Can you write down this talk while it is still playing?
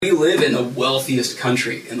We live in the wealthiest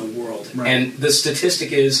country in the world, Right. and the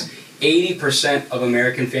statistic is 80% of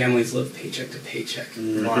American families live paycheck to paycheck.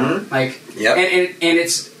 Wow. Like, Yep. and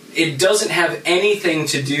it doesn't have anything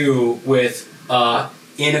to do with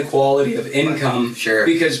inequality of income, Sure.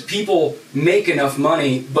 because people make enough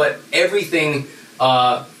money, but everything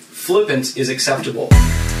flippant is acceptable.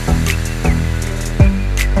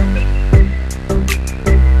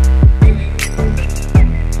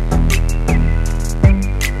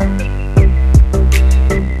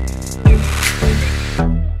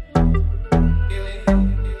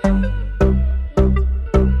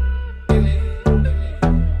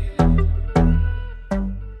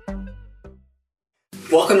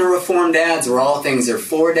 Welcome to Reformed Dads, where all things are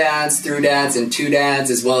for dads, through dads, and to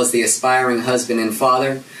dads, as well as the aspiring husband and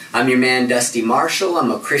father. I'm your man, Dusty Marshall.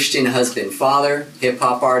 I'm a Christian husband, father,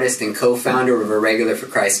 hip-hop artist, and co-founder of A Regular for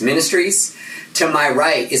Christ Ministries. To my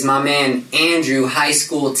right is my man, Andrew High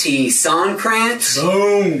School T. Sonkrantz.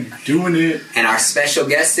 Boom! Doing it. And our special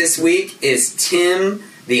guest this week is Tim,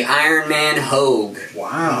 the Iron Man Hogue.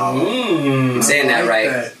 Wow. I'm saying that right.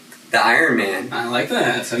 That. The Iron Man. I like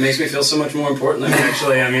that. That makes me feel so much more important than I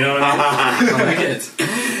actually am, you know what I mean? I like it.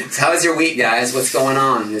 So how was your week, guys? What's going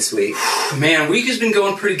on this week? Man, week has been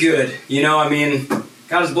going pretty good. You know, I mean,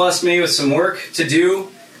 God has blessed me with some work to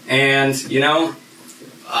do, and, you know,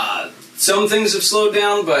 some things have slowed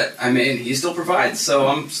down, but, I mean, He still provides, so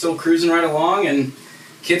I'm still cruising right along, and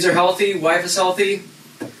kids are healthy, wife is healthy.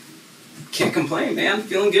 Can't complain, man.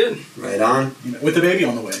 Feeling good. Right on. With the baby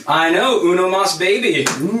on the way. I know, Uno Mas baby.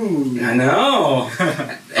 Ooh. I know.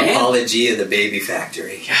 And, Apology of the Baby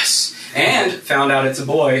Factory. yes. And found out it's a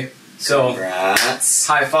boy, so Congrats.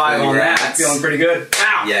 high five on that. Congrats. Feeling pretty good.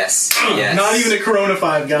 Ow! Yes. Yes. Not even a Corona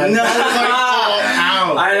 5, guys. No. That was like,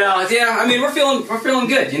 oh, ow. I know. Yeah, I mean, we're feeling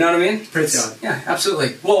good. You know what I mean? Praise God. Yeah,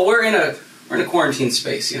 absolutely. Well, we're in a quarantine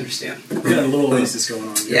space. You understand? We got a little oasis going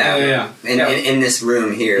on. Yeah. Yeah. In this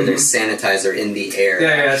room here, there's sanitizer in the air.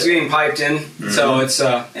 Yeah. It's getting piped in, so it's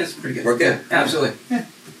pretty good. We're good. Yeah, absolutely.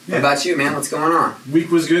 What about you, man? What's going on?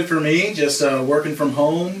 Week was good for me. Just working from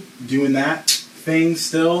home, doing that thing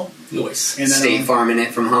still. Noise. And then, State farming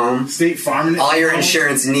it from home. State farming it. All your from home.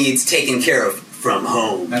 insurance needs taken care of from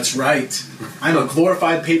home. That's right. I'm a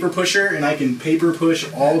glorified paper pusher, and I can paper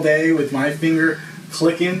push all day with my finger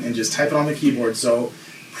clicking and just typing on the keyboard. So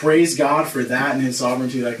praise God for that and His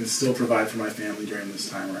sovereignty that I can still provide for my family during this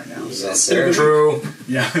time right now. So, Yes, it's been a sir. good week. True.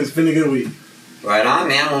 Yeah, it's been a good week. Right on,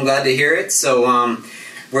 man. Well, I'm glad to hear it. So,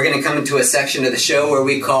 we're going to come into a section of the show where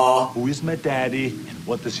we call Who is my daddy and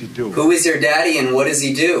what does he do? Who is Your Daddy and What Does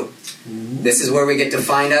He Do? This is where we get to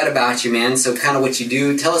find out about you, man. So kind of what you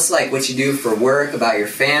do. Tell us like what you do for work, about your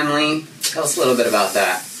family. Tell us a little bit about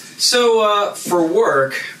that. So, for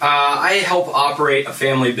work, I help operate a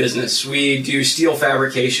family business. We do steel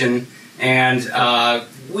fabrication, and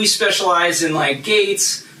we specialize in, like,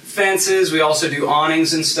 gates, fences. We also do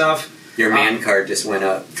awnings and stuff. Your man card just went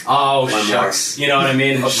up. Oh, One shucks. You know what I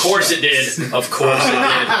mean? Of course it did. Of course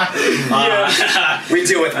it did. We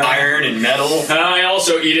deal with iron and metal. I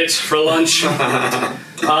also eat it for lunch.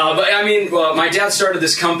 But I mean, well, my dad started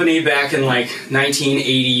this company back in like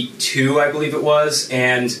 1982, I believe it was,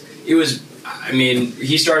 and it was, I mean,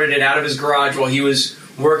 he started it out of his garage while he was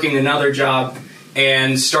working another job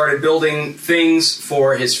and started building things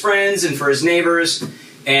for his friends and for his neighbors,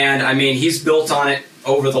 and I mean, he's built on it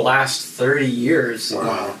over the last 30 years.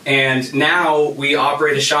 Wow. And now we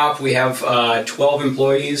operate a shop. We have 12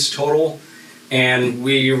 employees total, and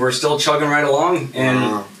we're still chugging right along. And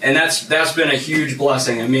Wow. and that's been a huge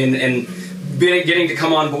blessing. I mean, and getting to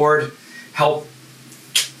come on board, help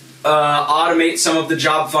automate some of the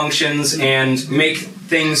job functions and make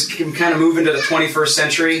things kind of move into the 21st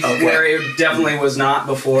century, Okay. where it definitely was not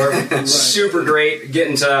before. Super great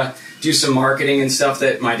getting to do some marketing and stuff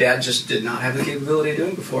that my dad just did not have the capability of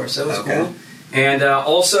doing before, so it was Okay. cool. And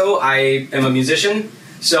also, I am a musician,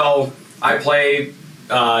 so I play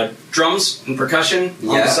drums and percussion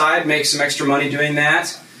on Yeah. the side, make some extra money doing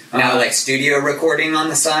that. Now, like studio recording on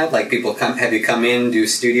the side? Like people have you come in, do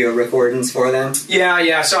studio recordings for them?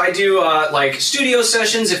 Yeah. So I do like studio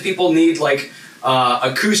sessions if people need like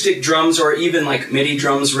acoustic drums or even like MIDI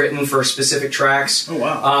drums written for specific tracks. Oh,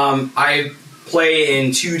 wow. I play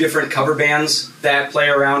in 2 different cover bands that play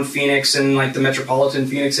around Phoenix and like the metropolitan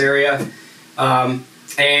Phoenix area. What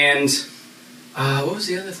was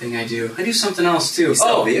the other thing I do? I do something else too. You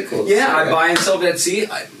sell vehicles. Yeah, I right? buy and sell.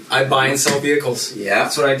 I buy and sell vehicles. Yeah.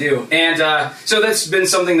 That's what I do. And so that's been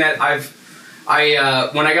something that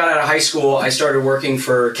when I got out of high school, I started working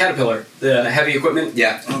for Caterpillar, the heavy equipment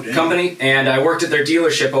Yeah. Oh, damn. company, and I worked at their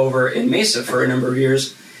dealership over in Mesa for a number of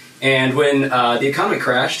years. And when the economy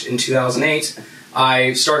crashed in 2008,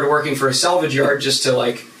 I started working for a salvage yard just to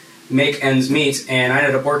like make ends meet, and I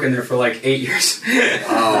ended up working there for like 8 years.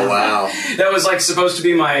 Oh wow! That was like supposed to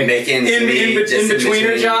be my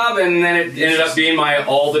in-betweener job, and then it ended up being my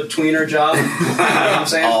all-the-tweener job. You know what I'm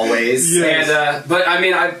saying? Always. Yes. And but I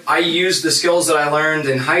mean, I used the skills that I learned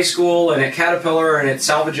in high school and at Caterpillar and at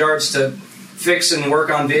salvage yards to fix and work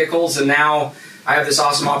on vehicles, and now I have this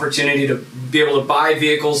awesome opportunity to be able to buy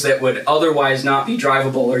vehicles that would otherwise not be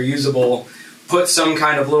drivable or usable, put some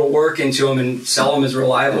kind of little work into them, and sell them as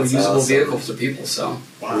reliable, That's usable awesome. vehicles to people. So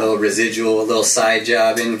A little residual, a little side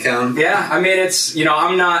job income. yeah, I mean, it's, you know,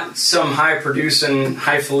 I'm not some high-producing,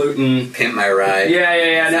 highfalutin. Pimp my ride.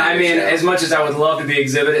 Yeah. No, I mean, Show. as much as I would love to be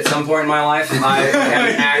exhibit at some point in my life, I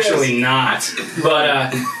am actually not.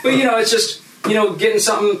 But you know, it's just, you know, getting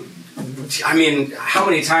something. I mean, how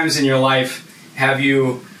many times in your life have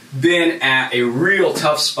you been at a real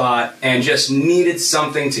tough spot and just needed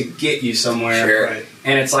something to get you somewhere? Sure. Right.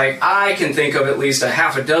 And it's like, I can think of at least a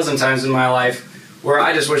half a dozen times in my life where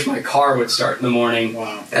I just wish my car would start in the morning.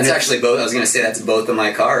 Wow. That's actually both. I was going to say that's both of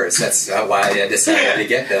my cars. That's why I decided to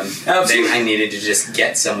get them. Absolutely. I needed to just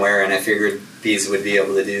get somewhere, and I figured these would be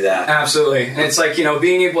able to do that. Absolutely. And it's like, you know,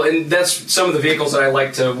 being able, and that's some of the vehicles that I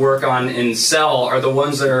like to work on and sell are the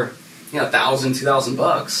ones that are, you know, $1,000,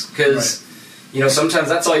 $2,000. Because, you know, sometimes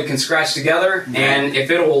that's all you can scratch together. Right. And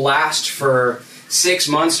if it will last for 6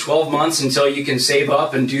 months, 12 months until you can save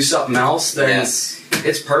up and do something else, then Yes.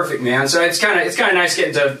 it's perfect, man. So it's kind of nice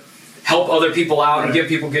getting to help other people out and Right. give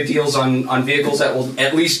people good deals on vehicles that will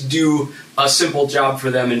at least do a simple job for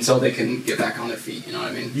them until they can get back on their feet. You know what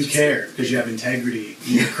I mean? You care because you have integrity.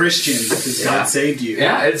 You're a Christian because Yeah. God saved you.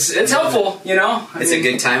 Yeah, it's helpful. You know, It's a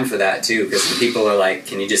good time for that too, because people are like,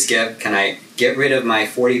 "Can I get rid of my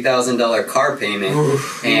 $40,000 car payment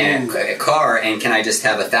and can I just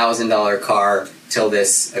have $1,000 car till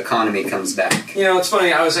this economy comes back?" You know, it's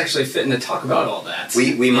funny. I was actually fitting to talk about all that.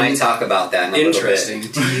 We might talk about that in a little bit. Interesting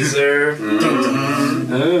teaser.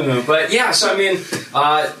 But yeah, so I mean,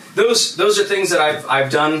 those are things that I've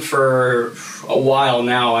done for a while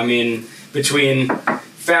now. I mean, between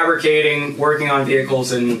fabricating, working on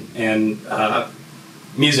vehicles, and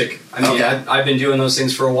music. I mean, Okay. I've been doing those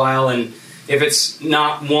things for a while, and if it's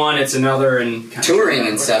not one, it's another, and kind of Touring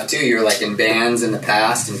and stuff too. You were like in bands in the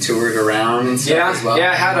past and toured around and stuff Yeah, as well.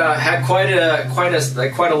 yeah. Had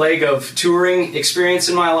quite a leg of touring experience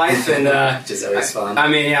in my life, and Which is always fun. I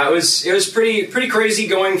mean, yeah, it was pretty crazy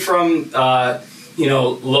going from you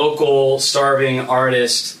know, local starving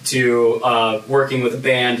artist to working with a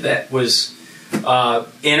band that was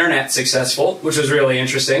internet successful, which was really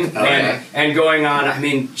interesting, Okay. and going on. I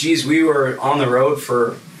mean, geez, we were on the road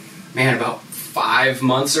for about 5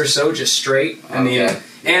 months or so, just straight. I mean, Okay.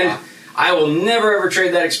 and Yeah. I will never ever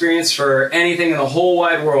trade that experience for anything in the whole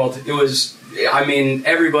wide world. It was, I mean,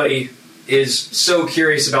 everybody is so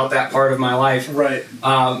curious about that part of my life. Right.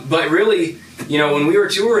 But really, you know, when we were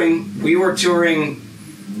touring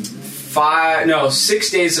 6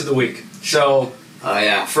 days of the week. So Oh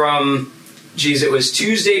yeah. from, it was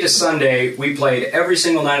Tuesday to Sunday, we played every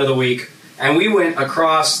single night of the week. And we went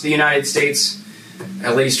across the United States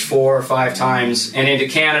at least 4 or 5 times, and into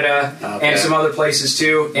Canada, Okay. and some other places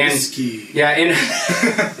too. And Whiskey. yeah,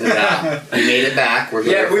 Yeah. You made it back. We're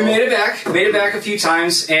yeah, we grateful. made it back a few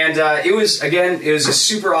times, and it was a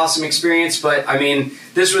super awesome experience. But I mean,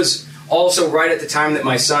 this was also right at the time that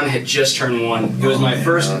my son had just turned 1. It was my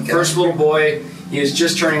first little boy. He was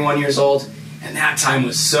just turning 1 year old, and that time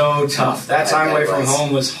was so tough. That time bet away it from was.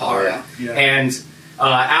 home was hard. Oh, yeah. And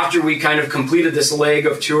after we kind of completed this leg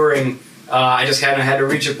of touring, I just kind of had to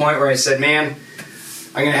reach a point where I said, "Man,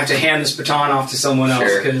 I'm going to have to hand this baton off to someone else,"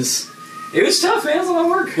 Sure. because it was tough, man. It was a lot of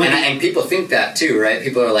work. And people think that too, right?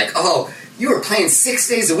 People are like, "Oh, you were playing 6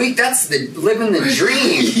 days a week. That's living the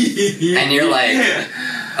dream." And you're like,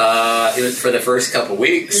 "It was for the first couple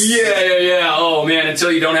weeks." Yeah. Oh man,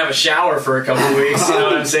 until you don't have a shower for a couple of weeks, you know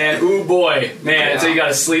what I'm saying? Ooh boy, man, Yeah. until you got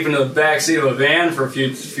to sleep in the back seat of a van for a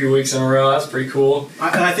few weeks in a row. That's pretty cool.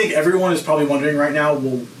 And I think everyone is probably wondering right now,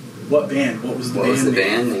 well, what band? What was the What band was the name?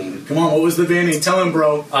 band name? Come on, what was the band name? Tell him,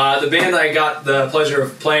 bro. The band that I got the pleasure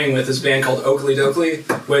of playing with is a band called Oakley Dokley,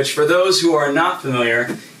 which, for those who are not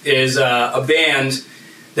familiar, is a band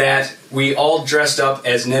that we all dressed up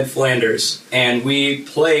as Ned Flanders, and we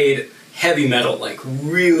played heavy metal, like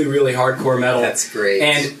really, really hardcore metal. That's great.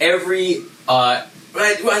 And every, I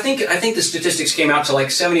think the statistics came out to like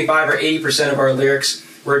 75 or 80% of our lyrics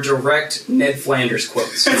were direct Ned Flanders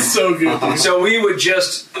quotes. It's so good. dude. So we would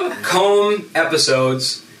just comb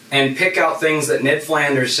episodes and pick out things that Ned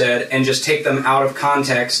Flanders said and just take them out of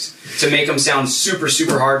context to make them sound super,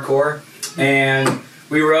 super hardcore. And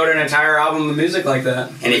we wrote an entire album of music like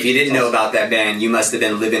that. And if you didn't know about that band, you must have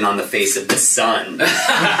been living on the face of the sun.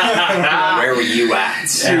 Where were you at?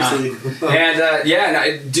 Seriously.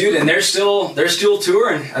 And dude, and they're still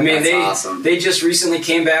touring. I mean, That's awesome. they just recently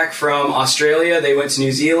came back from Australia. They went to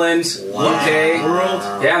New Zealand, UK.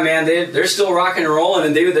 Yeah, man, they're still rocking and rolling,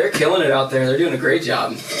 and they're killing it out there. They're doing a great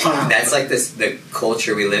job. That's like the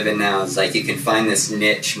culture we live in now. It's like you can find this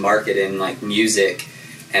niche market in like music,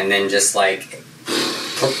 and then just like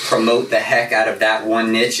promote the heck out of that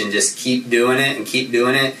one niche and just keep doing it and keep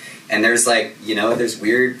doing it. And there's like, there's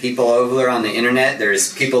weird people over on the internet.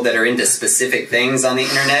 There's people that are into specific things on the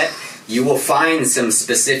internet. You will find some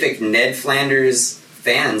specific Ned Flanders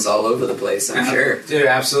fans all over the place, I'm sure. Dude,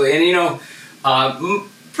 absolutely. And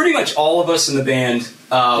pretty much all of us in the band,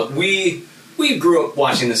 we grew up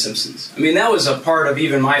watching The Simpsons. I mean, that was a part of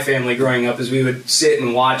even my family growing up, as we would sit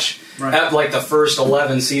and watch like the first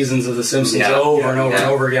 11 seasons of The Simpsons over and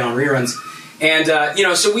over again on reruns. And,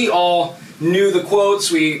 so we all knew the quotes.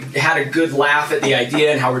 We had a good laugh at the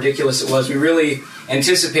idea and how ridiculous it was. We really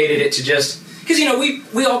anticipated it to just... Because,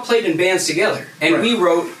 we all played in bands together. And we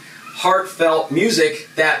wrote heartfelt music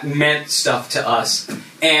that meant stuff to us.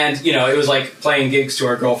 And, it was like playing gigs to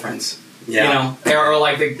our girlfriends. Yeah. Or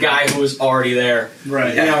like the guy who was already there.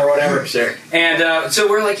 Right. Or whatever. Sure. And so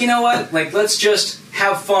we're like, you know what? Like, let's just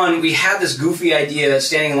have fun. We had this goofy idea that's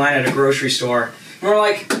standing in line at a grocery store. And we're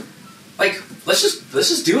like, let's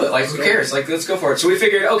just do it. Like, who cares? Like, let's go for it. So we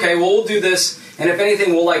figured, okay, well, we'll do this. And if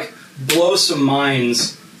anything, we'll, like, blow some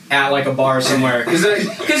minds at, like, a bar somewhere. Because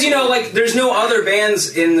there's no other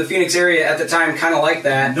bands in the Phoenix area at the time kind of like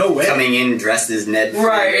that. No way. Coming in dressed as Ned Flanders.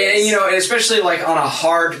 Right, and especially like on a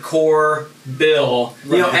hardcore bill,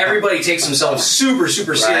 everybody takes themselves super,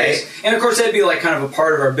 super serious. Right. And of course that'd be like kind of a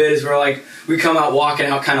part of our bit is we're like, we come out walking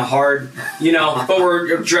out kind of hard, but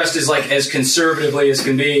we're dressed as conservatively as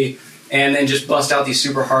can be, and then just bust out these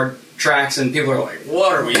super hard tracks, and people are like,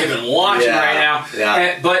 what are we even watching right now?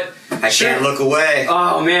 Yeah. But I can't look away.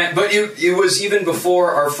 Oh man, but it was even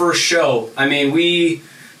before our first show. I mean, we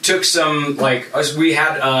took some, we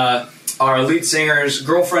had our lead singer's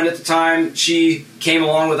girlfriend at the time. She came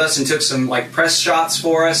along with us and took some press shots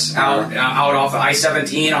for us out off of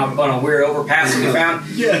I-17 on a weird overpass that we found.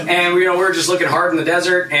 And we were just looking hard in the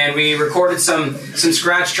desert, and we recorded some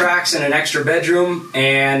scratch tracks in an extra bedroom,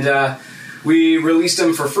 and we released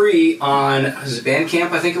them for free on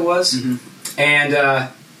Bandcamp, I think it was. Mm-hmm. And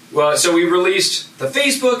so we released the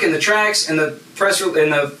Facebook and the tracks and the press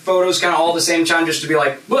and the photos kind of all at the same time, just to be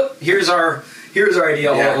like, look, here's our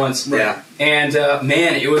idea all at once. Yeah. And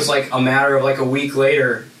man, it was like a matter of like a week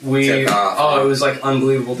later. It was like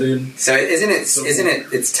unbelievable, dude. So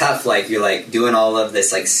it's tough, like you're like doing all of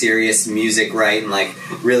this like serious music, right, and like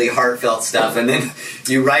really heartfelt stuff, and then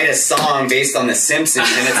you write a song based on The Simpsons,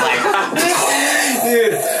 and it's like,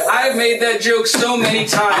 dude, I've made that joke so many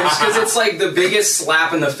times because it's like the biggest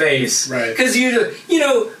slap in the face. Right. Because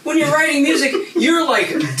when you're writing music, you're like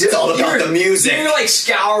it's all about the music. You're like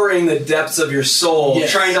scouring the depths of your soul,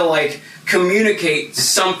 trying to like communicate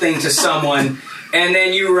something to someone. And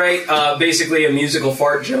then you write basically a musical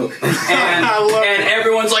fart joke, and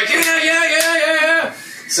everyone's like, yeah.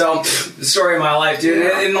 So the story of my life, dude,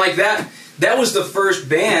 and like that was the first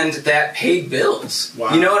band that paid bills.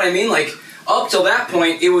 Wow. You know what I mean? Like up till that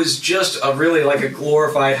point, it was just a really like a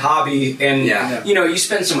glorified hobby, and you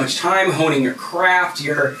spend so much time honing your craft.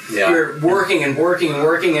 You're working and working and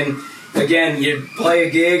working and. Again, you play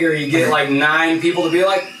a gig or you get like 9 people to be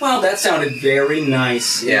like, well, that sounded very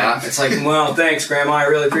nice. Yeah. It's like, well, thanks, Grandma. I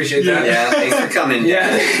really appreciate that. Yeah, thanks for coming. Yeah.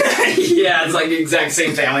 It's like the exact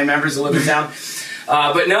same family members that live in town.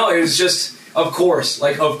 But no, it was just, of course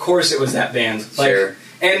it was that band. Sure.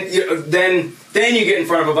 And then you get in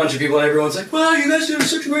front of a bunch of people and everyone's like, wow, you guys did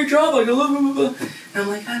such a great job. Like, blah, blah, blah. And I'm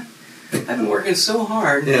like, I've been working so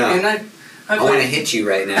hard. Yeah. And I want to hit you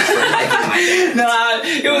right now for liking my dance. Nah,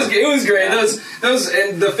 it was great. Those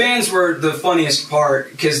and the fans were the funniest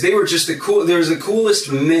part because they were just there was the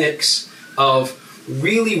coolest mix of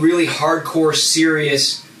really, really hardcore,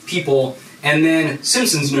 serious people and then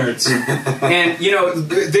Simpsons nerds. And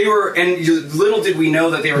they were, and little did we know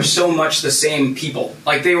that they were so much the same people.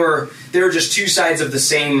 Like they were just two sides of the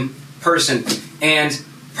same person. And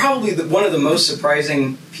probably one of the most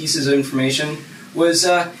surprising pieces of information was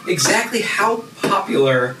exactly how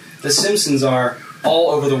popular The Simpsons are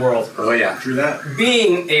all over the world. Oh, yeah. True that.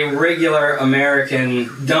 Being a regular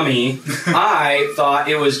American dummy, I thought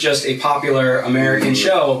it was just a popular American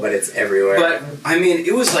show. But it's everywhere. But, I mean,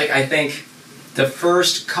 it was like, I think, the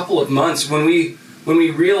first couple of months when we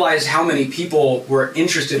realized how many people were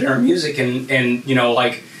interested in our music and you know,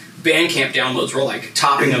 like, Bandcamp downloads were like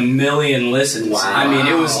topping 1 million listens. Wow. I mean,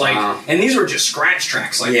 it was like, and these were just scratch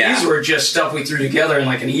tracks. Like, these were just stuff we threw together in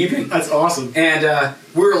like an evening. That's awesome. And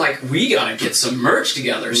we were like, we gotta get some merch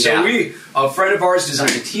together. So a friend of ours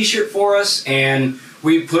designed a T-shirt for us, and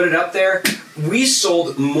we put it up there. We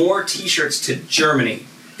sold more T-shirts to Germany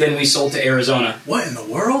than we sold to Arizona. What in the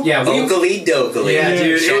world? Yeah, Oakley Dokley. Yeah,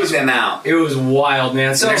 dude, Check them out. It was wild,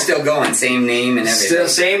 man. So they're still going, same name and everything. Still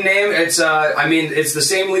same name. It's I mean, it's the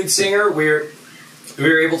same lead singer. We were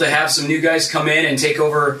able to have some new guys come in and take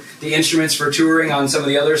over the instruments for touring on some of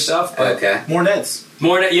the other stuff. But Okay. More Neds.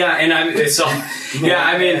 yeah, and it's all yeah.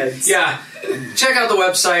 I mean, yeah. Check out the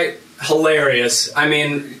website. Hilarious. I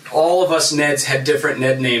mean, all of us Neds had different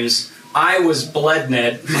Ned names. I was Bled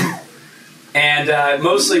Ned. And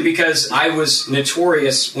mostly because I was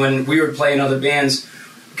notorious when we would play in other bands,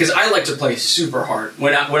 because I like to play super hard.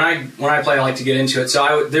 When I play, I like to get into it.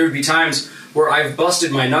 So there would be times where I've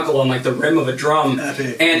busted my knuckle on like the rim of a drum,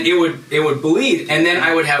 and it would bleed, and then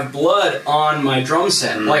I would have blood on my drum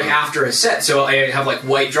set, like after a set. So I have like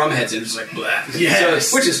white drum heads, and it's like blah. Yes.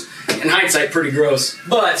 So, which is in hindsight pretty gross,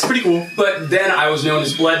 but it's pretty cool. But then I was known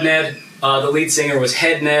as Bled Ned. The lead singer was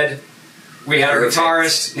Head Ned. We had a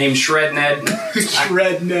guitarist named Shred Ned.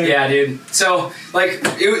 Shred Ned. Yeah, dude. So, like,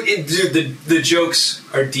 dude, the jokes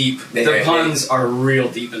are deep. The puns are real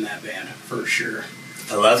deep in that band, for sure.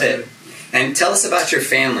 I love it. And tell us about your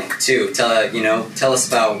family, too. Tell us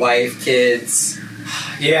about wife, kids.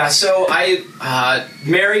 Yeah, so I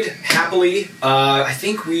married happily. I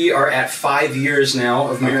think we are at 5 years now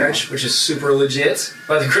of marriage, which is super legit,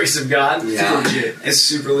 by the grace of God. Yeah. Super legit. It's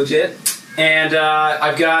super legit. And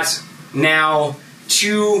I've got now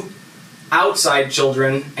 2 outside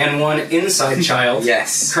children and 1 inside child.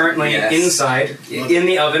 Yes. Currently inside, in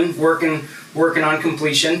the oven, working on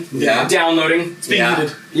completion. Yeah. Downloading. It's being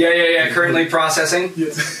heated. Yeah. Currently processing.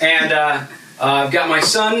 Yes. And I've got my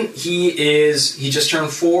son. He just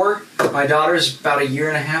turned 4. My daughter's about 1.5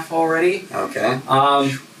 years already. Okay.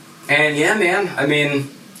 And yeah, man. I mean,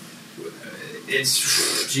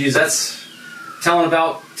 that's telling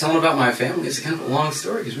about my family is kind of a long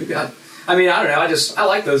story because we got. I mean, I don't know. I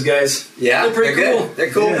like those guys. Yeah, they're pretty cool. Good.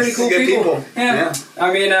 They're cool. Yes. Pretty cool Good people. Yeah.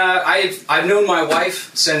 I mean, I've known my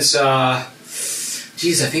wife since. I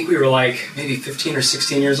think we were like maybe 15 or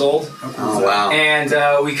 16 years old. Oh wow. And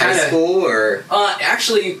we kind of high school or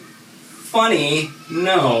actually. Funny,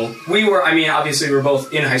 no. We were, I mean, obviously we were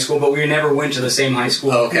both in high school, but we never went to the same high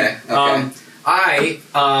school. Okay.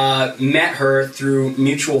 I met her through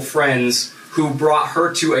mutual friends who brought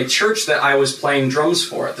her to a church that I was playing drums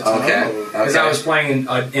for at the time. Okay. Because I was playing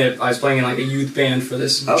in like a youth band for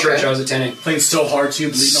this church I was attending. Playing so hard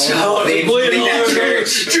too, bleeding all over. Bleeding that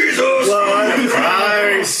church. Jesus! Blood of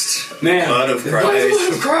Christ! Man. Blood of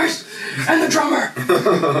Blood of Christ! And the drummer!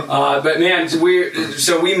 But man,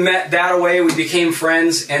 we met that way, we became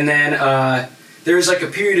friends, and then there was like a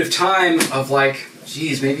period of time of like,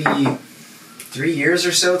 maybe 3 years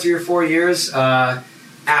or so, 3 or 4 years,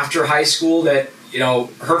 after high school that,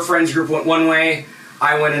 her friends group went one way,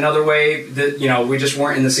 I went another way, that, we just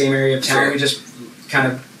weren't in the same area of town, Sure. We just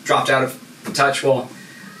kind of dropped out of touch. Well,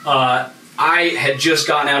 I had just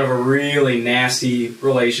gotten out of a really nasty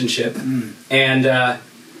relationship, and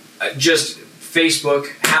just Facebook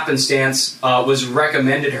happenstance was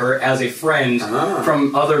recommended her as a friend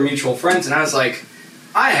from other mutual friends, and I was like,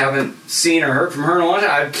 I haven't seen or heard from her in a long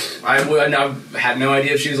time. I had no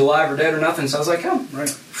idea if she was alive or dead or nothing, so I was like,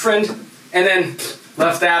 friend, and then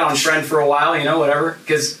left that on friend for a while, whatever,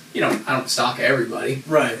 because I don't stalk everybody.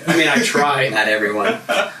 Right. I mean, I try. Not everyone.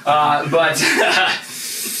 But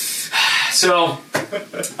so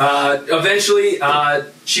eventually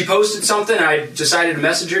she posted something. I decided to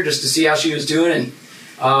message her just to see how she was doing, and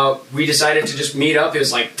we decided to just meet up. It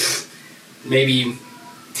was like maybe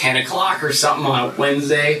 10 o'clock or something on a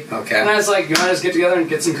Wednesday. Okay. And I was like, you want to just get together and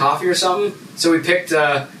get some coffee or something? So we picked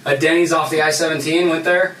a Denny's off the I-17, went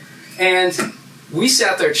there, and we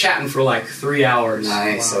sat there chatting for like 3 hours.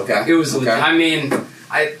 Nice. Wow. Okay. It was, okay. I mean,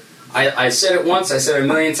 I said it once, I said it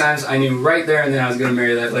 1,000,000 times, I knew right there and then I was going to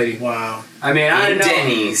marry that lady. Wow. I mean, I didn't know.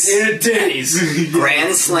 Denny's. In a Denny's.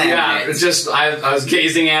 Grand slam. Yeah, it's just, I was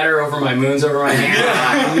gazing at her over my moons over my hand.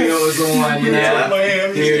 I knew it was the one, Yeah. My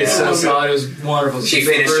hand. Dude, it's so solid. It was wonderful. She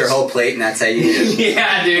finished her whole plate, and that's how you did it.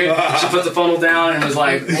 Yeah, dude. She put the funnel down and was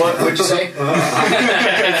like, what'd you say?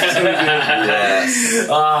 Yes.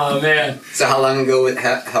 Oh, man. So how long ago was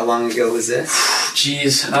this?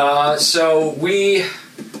 Jeez. So we...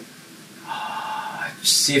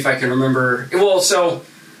 see if I can remember. Well, so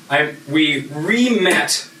we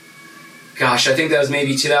re-met. Gosh, I think that was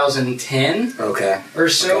maybe 2010 Okay. or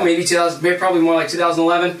so, Okay. maybe 2000, maybe probably more like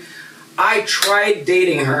 2011. I tried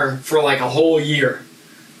dating her for like a whole year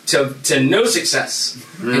to no success,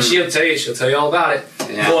 and she'll tell you all about it.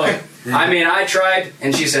 Yeah. Boy, I mean, I tried,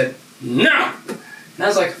 and she said no, and I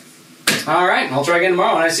was like, all right, I'll try again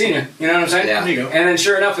tomorrow when I see you. You know what I'm saying? Yeah. There you go. And then,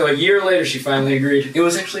 sure enough, a year later, she finally agreed. It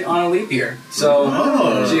was actually on a leap year, so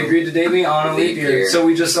Oh. she agreed to date me on a leap Leap year. year. So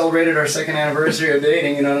we just celebrated our second anniversary of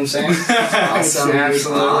dating. You know what I'm saying? Awesome.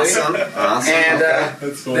 Absolutely. Awesome. And Okay.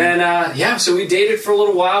 That's funny. then, so we dated for a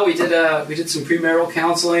little while. We did some premarital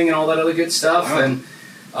counseling and all that other good stuff. Wow.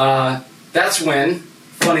 And that's when,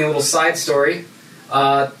 funny little side story,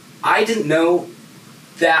 I didn't know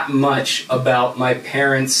that much about my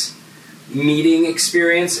parents' meeting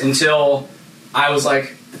experience until I was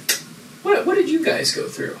like, what did you guys go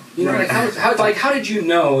through? You know, Right. how did you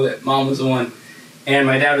know that mom was the one? And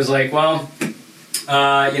my dad was like, well,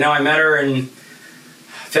 I met her in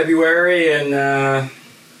February, and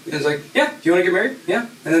he was like, yeah, do you want to get married? Yeah.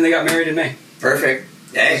 And then they got married in May. Perfect.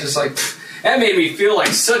 It Hey. was just like, that made me feel like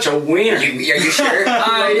such a wiener. Are you sure?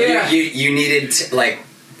 Yeah. You needed like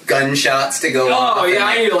gunshots to go off. Oh, and, yeah,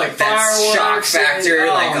 I needed, like, that shock fireworks and- factor.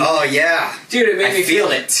 oh. Like, oh yeah, Dude, it made I me feel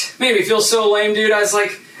it. Made me feel so lame, dude. I was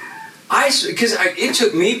like, because it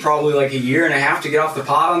took me probably like a year and a half to get off the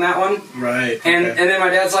pot on that one. Right. And okay. and then my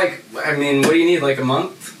dad's like, I mean, what do you need? Like a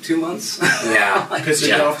month, 2 months? Yeah. Piss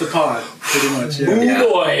it off the pot, pretty much. Yeah. Ooh, Yeah.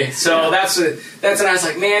 boy. So that's when I was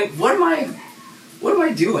like, man, what am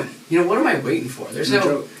I doing? You know, what am I waiting for? There's No no,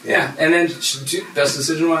 joke. yeah. And then best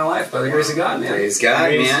decision of my life by the grace of God, man. Praise God,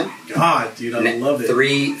 Praise man. God, dude, I love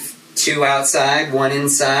it. Two outside, one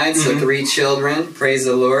inside, so 3 children. Praise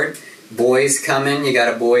the Lord. Boys coming. You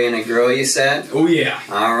got a boy and a girl, you said? Oh yeah,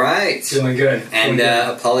 All right. feeling good. And Feeling good.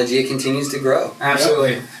 Apologia continues to grow.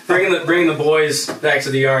 Absolutely. Bringing the boys back to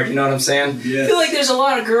the yard, you know what I'm saying? Yes. I feel like there's a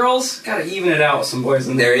lot of girls. Gotta even it out with some boys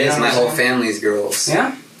in there. There you is. know My what I'm whole saying? family's girls.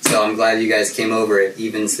 Yeah? So I'm glad you guys came over. It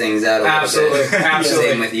evens things out a little Absolutely. bit. Absolutely.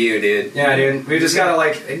 Same with you, dude. Yeah, dude. We just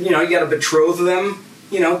gotta you gotta betroth them.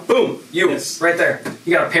 You know, boom, Yes. right there.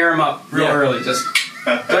 You gotta pair them up real Yeah. early. Just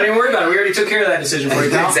don't even worry about it. We already took care of that decision for you,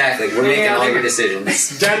 pal. Exactly. We're making Yeah, all dude. your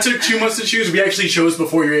decisions. Dad took 2 months to choose. We actually chose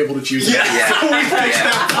before you were able to choose. Yeah.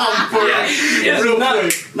 Yeah. Real knock,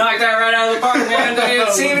 quick. knock that right out of the park, man. Don't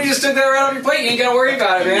even see me. Just took that right off your plate. You ain't gotta worry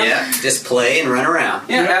about it, man. Yeah. Just play and run around.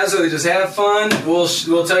 Yeah, absolutely. Just have fun. We'll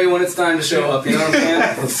tell you when it's time to show up. You know what I'm saying?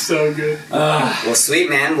 That's so good. Well, sweet,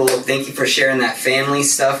 man. Well, thank you for sharing that family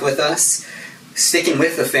stuff with us. Sticking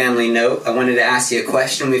with the family note, I wanted to ask you a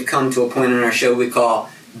question. We've come to a point in our show we call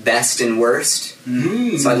Best and Worst.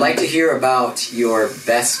 So I'd like to hear about your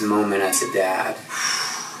best moment as a dad.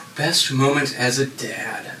 Best moment as a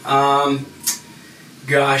dad.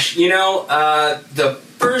 Gosh, the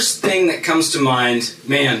first thing that comes to mind,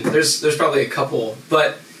 man, there's probably a couple,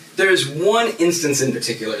 but there's one instance in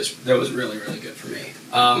particular that was really, really good for me.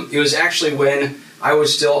 It was actually when I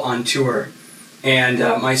was still on tour, and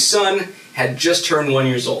my son had just turned 1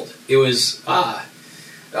 year old. It was,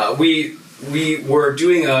 we were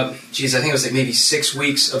doing I think it was like maybe 6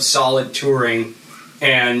 weeks of solid touring,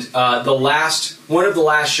 and one of the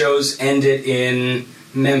last shows ended in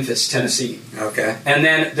Memphis, Tennessee. Okay. And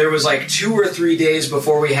then there was like 2 or 3 days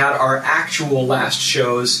before we had our actual last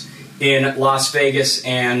shows in Las Vegas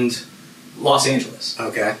and Los Angeles.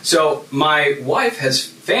 Okay. So my wife has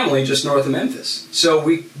family just north of Memphis. So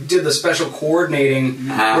we did the special coordinating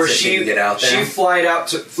where so she could get out there. She flied out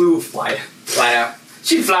to Flat out.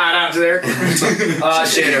 She flied out to there.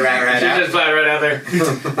 She did it right She out. just flied right out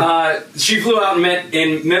there. She flew out and met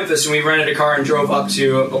in Memphis, and we rented a car and drove up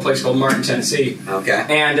to a place called Martin, Tennessee. Okay.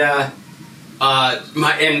 And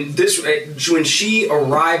when she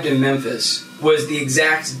arrived in Memphis was the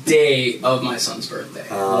exact day of my son's birthday.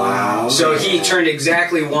 Wow. So he turned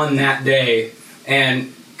exactly 1 that day,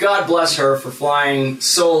 and God bless her for flying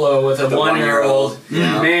solo with a The 1-year-old.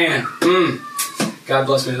 Yeah. Man, God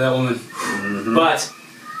bless me to that woman. But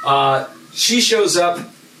she shows up,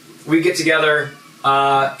 we get together,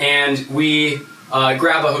 and we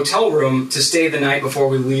grab a hotel room to stay the night before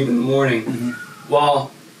we leave in the morning.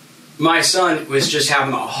 Well, my son was just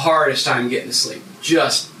having the hardest time getting to sleep.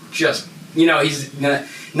 Just he's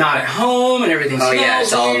not at home and everything Oh, smells yeah,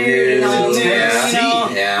 it's all weird and all new. new, Yeah.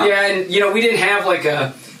 Yeah. Yeah, and we didn't have like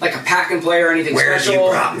a pack and play or anything Where have special.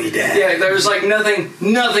 you brought me, Dad? Yeah, there was like nothing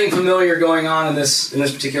familiar going on in this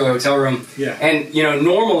particular hotel room. Yeah. And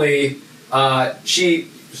normally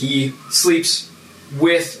he sleeps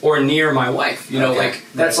with or near my wife.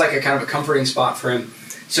 That's like a kind of a comforting spot for him.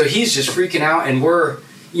 So he's just freaking out, and we're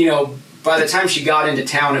by the time she got into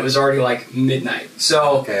town, it was already like midnight.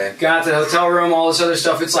 So got to the hotel room, all this other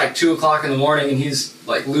stuff. It's like 2 o'clock in the morning, and he's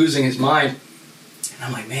like losing his mind. And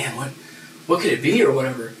I'm like, man, what could it be or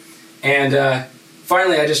whatever? And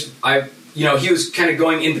finally, he was kind of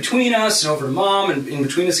going in between us and over to Mom and in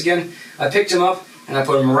between us again. I picked him up and I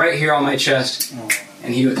put him right here on my chest,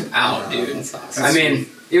 and he was out, dude. That's awesome. I mean,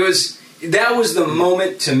 that was the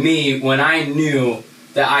moment to me when I knew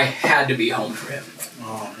that I had to be home for him.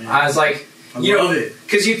 Oh, man. I was like, I love it.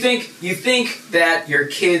 because you think that your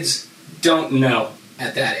kids don't know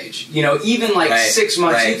at that age. Even like 6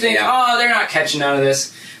 months, you think, oh, they're not catching none of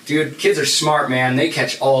this. Dude, kids are smart, man. They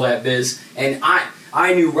catch all that biz. And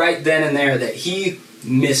I knew right then and there that he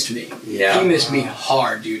missed me. Yeah. He missed me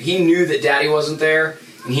hard, dude. He knew that Daddy wasn't there,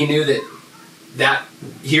 and he knew that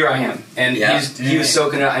here I am. And he was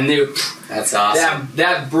soaking it up. I knew. That's awesome.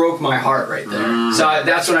 That broke my heart right there. So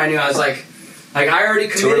that's when I knew. I was like I already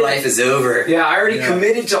committed. Tour life is over. Yeah, I already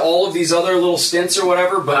committed to all of these other little stints or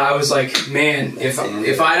whatever. But I was like, man, if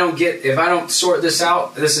I don't sort this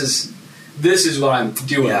out, this is what I'm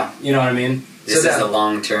doing. Yeah. You know what I mean? This is a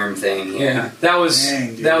long-term thing. Yeah, that was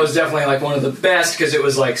definitely like one of the best because it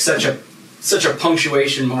was like such a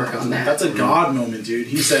punctuation mark on that. That's a God moment, dude.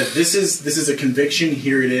 He said, "This is a conviction.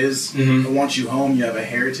 Here it is. I want you home. You have a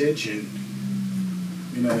heritage, and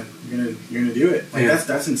you're gonna do it." Like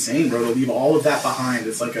that's insane, bro. To leave all of that behind.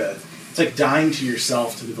 It's like dying to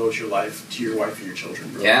yourself to devote your life to your wife and your children,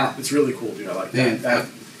 bro. Yeah, it's really cool, dude. I like that.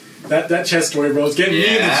 That chest story, bro. It's getting me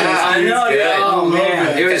in the chest. I know. Oh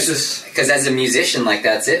man, it was just because as a musician, like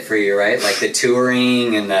that's it for you, right? Like the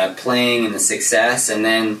touring and the playing and the success, and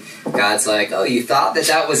then God's like, "Oh, you thought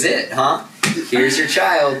that was it, huh? Here's your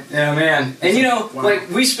child." Yeah, man. And like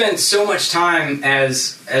we spent so much time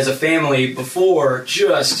as a family before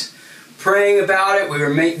just praying about it. We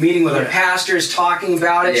were meeting with our pastors, talking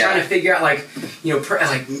about it, trying to figure out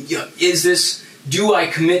is this. Do I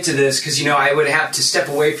commit to this? Because I would have to step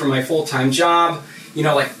away from my full-time job.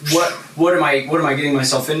 What am I getting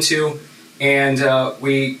myself into? And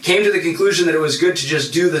we came to the conclusion that it was good to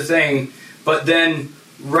just do the thing. But then,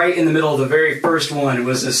 right in the middle of the very first one, it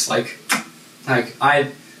was this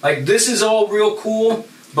this is all real cool,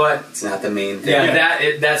 but it's not the main thing.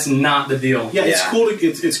 Yeah, that's not the deal. Yeah, it's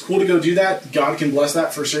cool to go do that. God can bless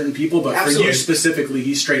that for certain people, but for you specifically,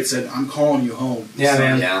 He straight said, "I'm calling you home." Yeah,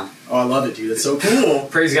 man. Yeah. Oh, I love it, dude. It's so cool.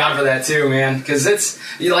 Praise God for that too, man. Because it's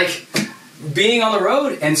being on the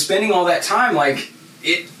road and spending all that time.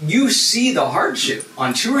 You see the hardship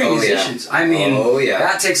on touring musicians. Yeah. I mean,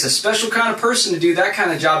 that takes a special kind of person to do that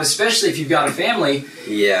kind of job, especially if you've got a family.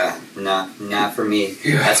 Yeah, not for me.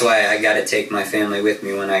 That's why I got to take my family with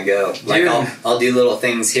me when I go. Like I'll do little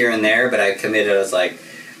things here and there, but I committed. I was like,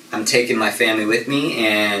 I'm taking my family with me,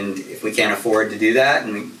 and if we can't afford to do that,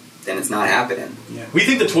 then it's not happening. Yeah. We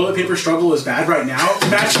think the toilet paper struggle is bad right now.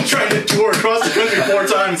 Imagine trying to tour across the country 4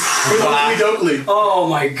 times with Oakley. Oh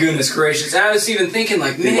my goodness gracious! I was even thinking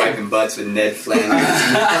man, wiping butts with Ned Flanders,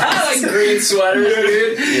 like green sweaters,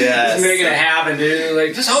 dude. Yeah, just making it happen,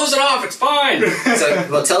 dude. Just hose it off. It's fine. So,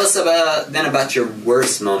 well, tell us about your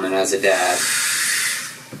worst moment as a dad.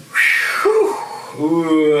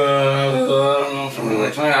 Ooh, I don't know.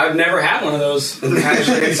 I've never had one of those.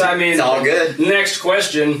 Actually, it's all good. Next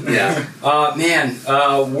question. Yeah.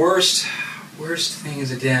 Worst thing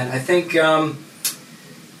as a dad. I think, I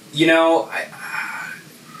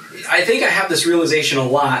think I have this realization a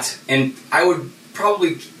lot, and I would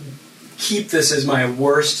probably keep this as my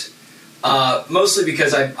worst, mostly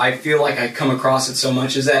because I feel like I come across it so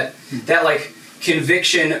much, is that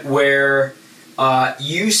conviction where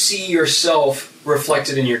you see yourself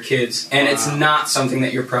reflected in your kids, and it's not something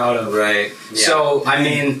that you're proud of. Right. Yeah. So,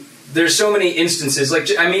 there's so many instances,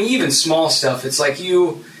 even small stuff. It's like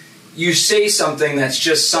you say something that's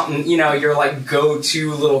just something, your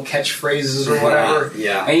go-to little catchphrases or whatever.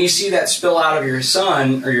 Yeah. And you see that spill out of your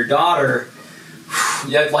son or your daughter.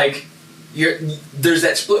 There's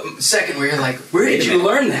that split second where you're like, where did you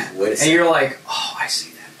learn that? And you're like, oh, I see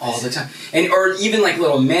that all the time. Or even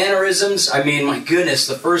little mannerisms. My goodness,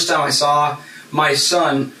 the first time I saw my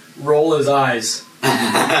son roll his eyes.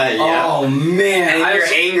 Oh man! And you're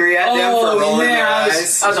angry at them for rolling their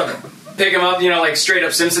eyes. I was about to pick him up, straight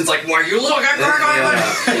up Simpsons, why you look at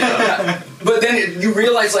yeah. But then you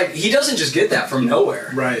realize, he doesn't just get that from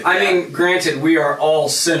nowhere. Right. Granted, we are all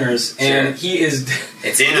sinners, and he is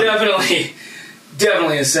definitely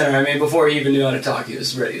a sinner. Before he even knew how to talk, he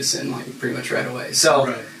was ready to sin, pretty much right away.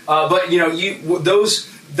 So, but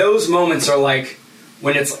those moments are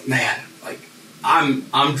when it's man. I'm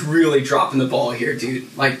really dropping the ball here, dude.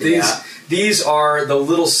 these are the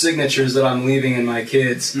little signatures that I'm leaving in my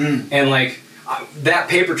kids, and like that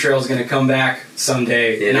paper trail is going to come back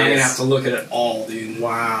someday, and I'm going to have to look at it all, dude.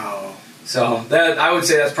 Wow. So that I would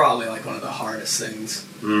say that's probably like one of the hardest things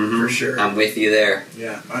for sure. I'm with you there.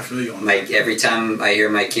 Yeah, I feel you on that. Like every time I hear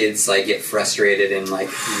my kids like get frustrated and like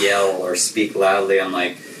yell or speak loudly, I'm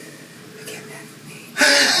like, get that from me.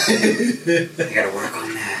 I gotta work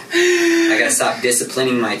on that. I gotta stop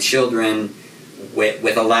disciplining my children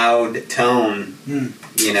with a loud tone,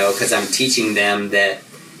 you know, because I'm teaching them that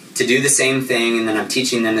to do the same thing, and then I'm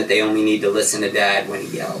teaching them that they only need to listen to Dad when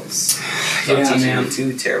he yells. So I'm teaching them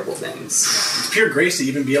two terrible things. It's pure grace to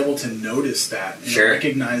even be able to notice that and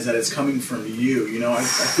recognize that it's coming from you. You know, I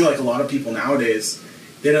feel like a lot of people nowadays,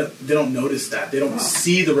 they don't notice that. They don't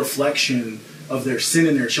see the reflection of their sin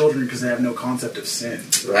in their children because they have no concept of sin.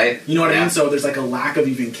 Right. You know what I mean? So there's like a lack of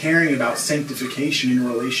even caring about sanctification in your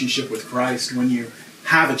relationship with Christ when you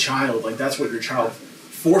have a child. Like that's what your child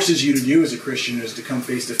forces you to do as a Christian, is to come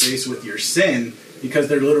face to face with your sin, because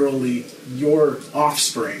they're literally your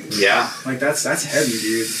offspring. Yeah. Like that's heavy,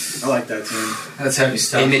 dude. I like that, Tim. That's heavy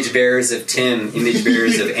stuff. Image bearers of Tim, image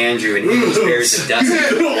bearers of Andrew, and image bearers of Dustin.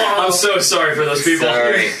 I'm so sorry for those people.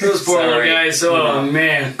 Sorry. Those poor little guys. Oh,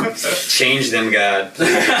 man. Change them, God.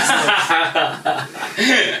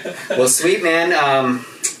 Well, sweet, man.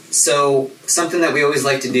 So something that we always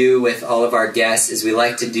like to do with all of our guests is we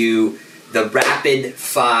like to do the rapid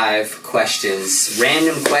 5 questions,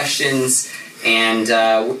 random questions, and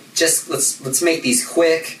just let's make these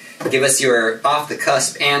quick. Give us your off the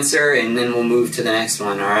cusp answer, and then we'll move to the next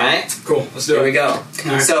one. All right? Cool. Let's do it. Here we go. All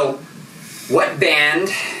right. So, what band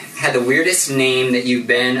had the weirdest name that you've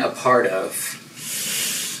been a part of?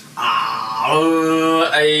 I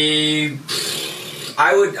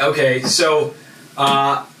would. Okay, so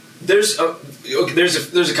there's a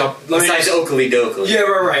couple. Besides Oakley Dokley. Yeah,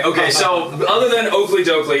 right. Okay, so other than Oakley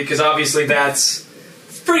Dokley, because obviously that's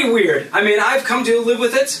pretty weird. I mean, I've come to live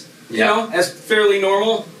with it, you know, as fairly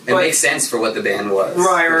normal. It makes sense for what the band was.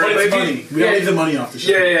 Right. But it's money. We gotta leave the money off the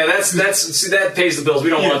show. Yeah. That pays the bills. We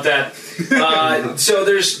don't want that. So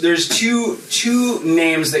there's two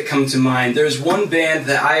names that come to mind. There's one band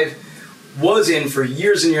that I was in for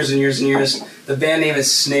years and years and years and years. The band name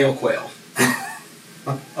is Snail Quail.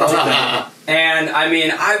 And I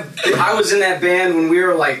mean, I was in that band when we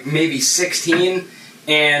were like maybe 16,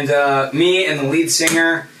 and me and the lead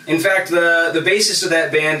singer. In fact, the bassist of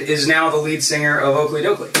that band is now the lead singer of Oakley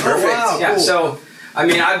Dokley. Perfect. Oh, wow, Yeah. cool. So I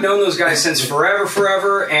mean, I've known those guys since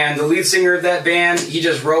forever, and the lead singer of that band, he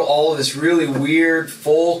just wrote all of this really weird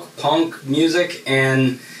folk punk music,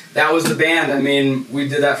 and that was the band. I mean, we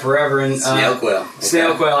did that forever. And Snail Quail.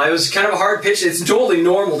 Snail Quail. It was kind of a hard pitch. It's totally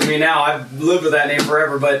normal to me now. I've lived with that name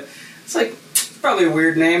forever, but it's like probably a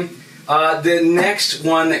weird name. The next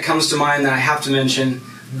one that comes to mind that I have to mention,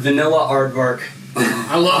 Vanilla Aardvark.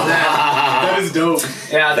 I love that. That is dope.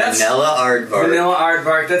 Yeah, that's Vanilla Aardvark. Vanilla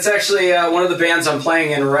Aardvark. That's actually one of the bands I'm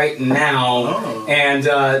playing in right now, and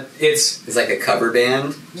it's like a cover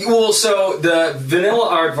band. Well, so the Vanilla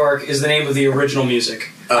Aardvark is the name of the original music.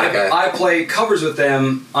 Okay. I play covers with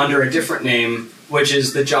them under a different name, which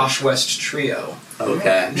is the Josh West Trio.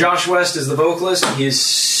 Okay. Josh West is the vocalist. He is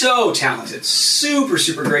so talented,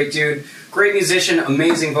 super great dude, great musician,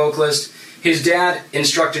 amazing vocalist. His dad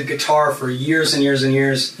instructed guitar for years and years and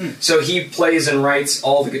years, so he plays and writes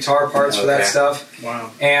all the guitar parts for that stuff.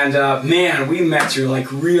 Wow. And man, we met through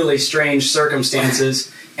like really strange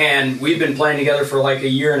circumstances, and we've been playing together for like a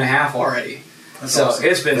year and a half already. That's so awesome.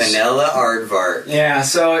 it's been Vanilla Aardvark. Yeah,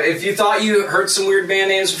 so if you thought you heard some weird band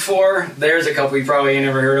names before, there's a couple you probably ain't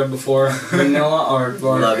never heard of before. Vanilla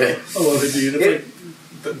Aardvark. Love it. I love it, dude. It's like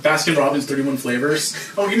Baskin Robbins 31 flavors.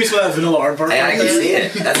 Oh, give me some of that Vanilla Aardvark. I can see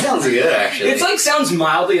it. That sounds good, actually. It's like sounds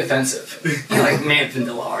mildly offensive. You're like, man,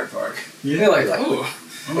 Vanilla Aardvark. Yeah. You're like, ooh.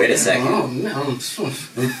 Wait a second. Oh, no.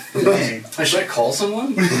 Dang. Should I call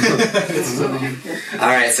someone?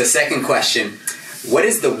 Alright, so second question. What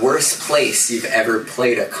is the worst place you've ever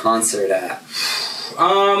played a concert at?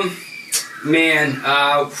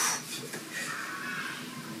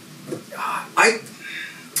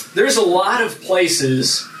 There's a lot of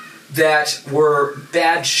places that were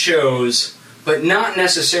bad shows, but not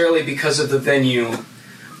necessarily because of the venue,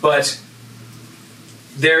 but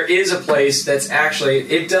there is a place that's actually,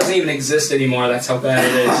 it doesn't even exist anymore, that's how bad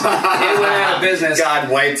it is. It went out of business. God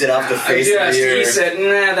wiped it off the face of the He earth. said,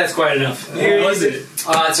 nah, that's quite enough. What was it?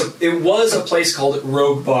 It was a place called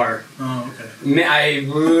Rogue Bar. Oh, okay.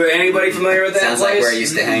 Anybody familiar with that Sounds place? like where I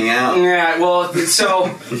used to hang out. Yeah, well, so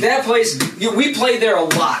that place, we played there a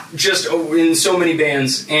lot, just in so many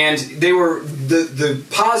bands, and they were, the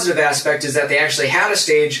positive aspect is that they actually had a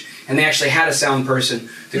stage, and they actually had a sound person.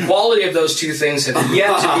 The quality of those two things have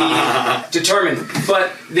yet to be determined.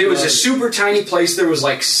 But there was a super tiny place. There was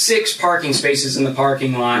like 6 parking spaces in the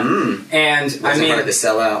parking lot, and I mean, hard to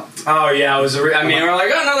sell out. Oh yeah, it was. We're like,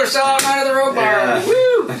 oh, another sellout night at the Rope Bar.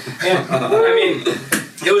 Woo! And, I mean,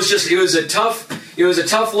 it was a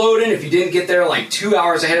tough load in if you didn't get there like 2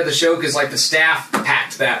 hours ahead of the show because like the staff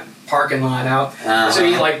packed that parking lot out. So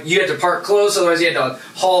you had to park close, otherwise you had to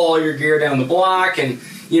haul all your gear down the block, and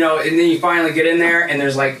and then you finally get in there and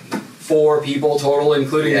there's like 4 people total,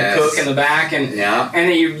 including the cook in the back, and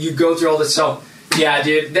then you go through all this. So yeah,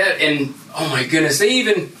 dude, and oh my goodness, they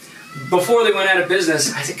even, before they went out of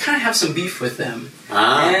business, I kind of have some beef with them. They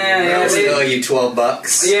owe you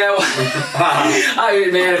 $12. Yeah, I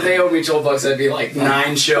mean, man, if they owed me $12, that'd be like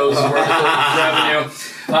 9 shows worth of revenue.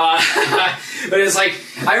 But it's like,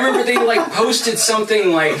 I remember they like posted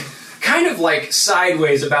something like kind of like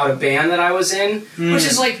sideways about a band that I was in, which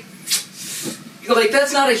is like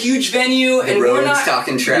that's not a huge venue, and we're not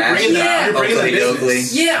talking trash.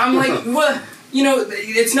 Yeah, I'm like, what?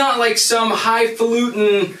 It's not like some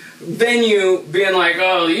highfalutin venue being like,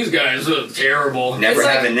 oh, these guys look terrible. Never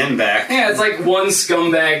having them back. Yeah, it's like one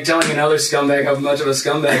scumbag telling another scumbag how much of a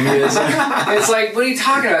scumbag he is. It's like, what are you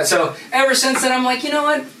talking about? So ever since then, I'm like, you know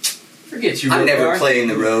what? Forget you. I'm never playing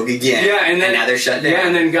the Rogue again. Yeah, and then now they're shut down. Yeah,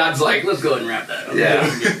 and then God's like, let's go ahead and wrap that up. Yeah,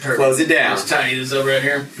 close it down. Let's tidy this up right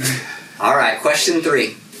here. All right, question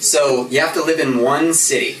 3. So you have to live in one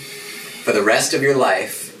city for the rest of your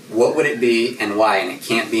life. What would it be and why? And it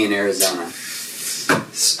can't be in Arizona.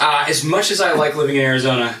 As much as I like living in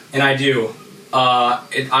Arizona, and I do,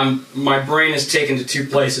 my brain is taken to 2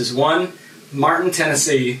 places. One, Martin,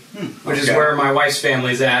 Tennessee, which is where my wife's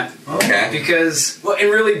family's at. Okay. Because,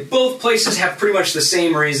 and really, both places have pretty much the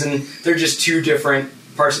same reason. They're just 2 different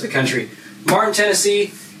parts of the country. Martin,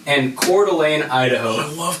 Tennessee, and Coeur d'Alene, Idaho. Oh,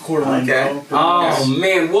 I love Coeur d'Alene, bro. Oh,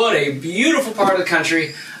 man, what a beautiful part of the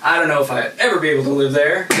country. I don't know if I'd ever be able to live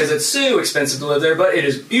there, because it's so expensive to live there, but it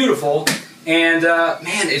is beautiful. And,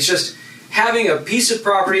 man, it's just having a piece of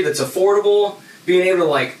property that's affordable, being able to,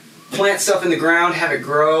 like, plant stuff in the ground, have it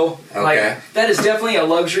grow. Okay. Like, that is definitely a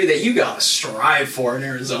luxury that you gotta strive for in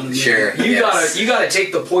Arizona. Man. Sure. You gotta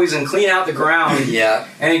take the poison, clean out the ground, and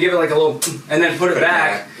then give it like a little, and then put it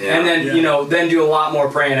back, and then then do a lot more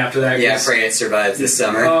praying after that. Yeah, pray it survives this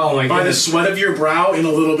summer. Oh my god! By the sweat of your brow and a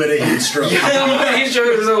little bit of heat stroke. Heat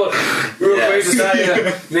stroke, real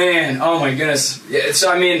quick. Man, oh my goodness. Yeah, so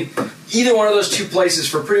I mean, either one of those 2 places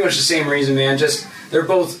for pretty much the same reason, man. Just they're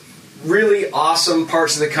both really awesome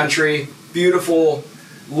parts of the country, beautiful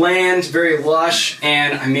land, very lush,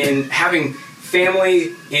 and I mean having family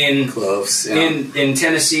in close in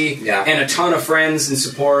Tennessee, and a ton of friends and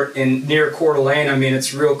support in near Coeur d'Alene. I mean,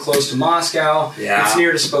 it's real close to Moscow. Yeah. It's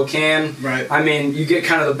near to Spokane. Right. I mean, you get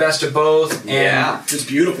kind of the best of both. And it's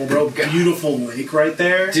beautiful, bro. Beautiful lake right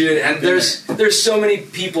there, dude. And there's so many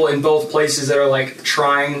people in both places that are like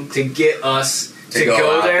trying to get us to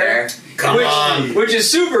go there. Come on. Which is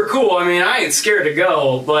super cool. I mean, I ain't scared to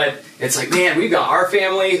go, but it's like, man, we've got our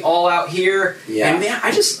family all out here. Yeah. And man,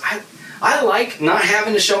 I like not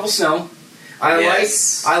having to shovel snow. I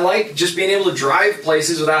like just being able to drive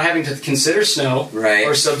places without having to consider snow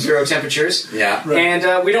or sub-zero temperatures. Yeah. Right.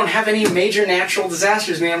 And we don't have any major natural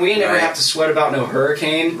disasters, man. We ain't never have to sweat about no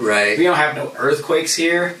hurricane. Right. We don't have no earthquakes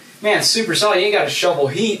here. Man, super solid. You ain't got to shovel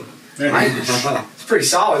heat. It's pretty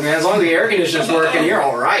solid, man. As long as the air conditioner's working, you're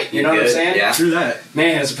all right. You know what I'm saying? Yeah. True that.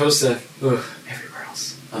 Man, as opposed to everywhere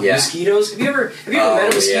else. Mosquitoes. Have you ever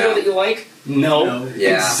met a mosquito that you like? No.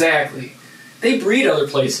 Yeah. Exactly. They breed other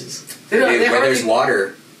places. Where there's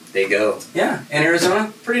water, they go. Yeah. And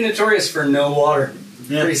Arizona, pretty notorious for no water.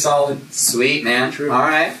 Yeah. Pretty solid. Sweet, man. True. All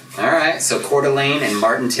right. So Coeur d'Alene and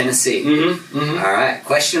Martin, Tennessee. All right.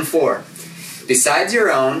 Question 4. Besides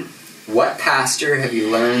your own, what pastor have you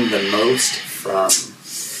learned the most from?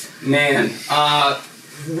 Man,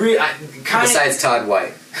 besides Todd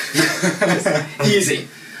White. Easy.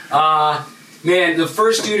 Man, the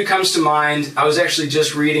first dude who comes to mind, I was actually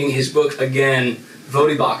just reading his book again,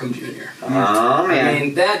 Voddie Baucham Jr. Oh, man. I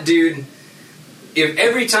mean, that dude, if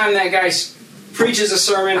every time that guy preaches a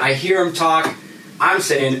sermon, I hear him talk, I'm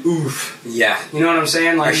saying, oof. Yeah. You know what I'm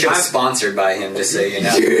saying? Like, Our show's sponsored by him, just so you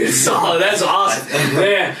know. Dude, solid. That's awesome.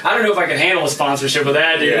 Man, I don't know if I could handle a sponsorship with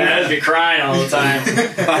that, dude. Yeah. I'd be crying all the time.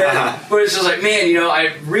 But it's just like, man,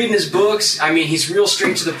 I'm reading his books. I mean, he's real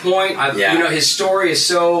straight to the point. His story is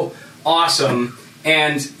so awesome.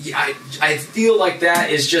 And I feel like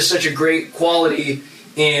that is just such a great quality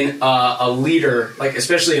in a leader, like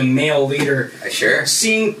especially a male leader. Sure.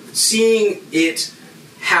 Seeing it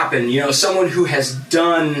happen, someone who has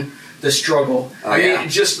done the struggle. Oh, yeah.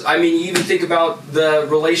 You even think about the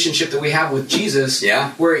relationship that we have with Jesus,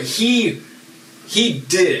 Yeah. where he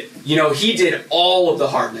did it. You know, he did all of the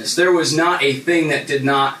hardness. There was not a thing that did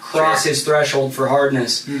not cross his threshold for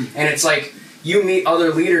hardness. And it's like, you meet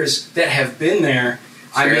other leaders that have been there.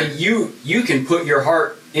 Sure. I mean, you can put your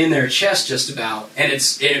heart in their chest just about, and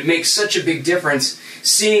it makes such a big difference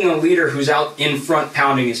seeing a leader who's out in front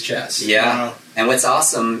pounding his chest. Yeah. Wow. And what's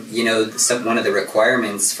awesome, you know, one of the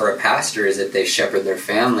requirements for a pastor is that they shepherd their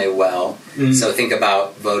family well. So think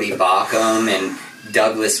about Vodi Bakum and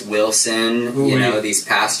Douglas Wilson, you know, these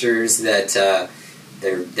pastors that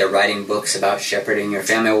they're writing books about shepherding your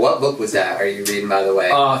family. What book was that? Are you reading, by the way?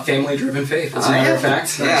 Family Driven Faith, as a matter of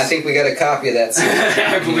fact. Yeah, I think we got a copy of that.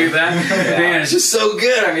 I believe that. Man, it's just so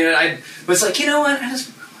good. I mean, but it's like, you know what? I just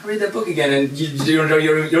read that book again, and you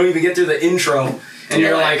don't even get through the intro. And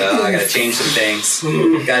you're like, oh, I gotta change some things.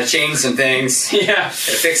 Gotta change some things. Yeah. Gotta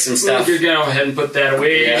fix some stuff. You're going to go ahead and put that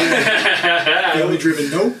away. Family driven,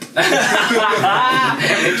 nope.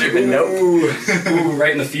 Family driven, nope. Ooh,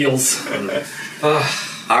 right in the feels.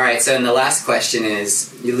 Alright, so then the last question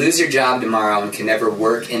is, you lose your job tomorrow and can never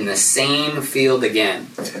work in the same field again.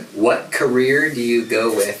 What career do you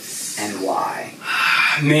go with and why?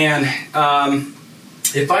 Man,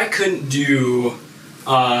 if I couldn't do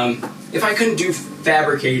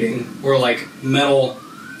fabricating or like metal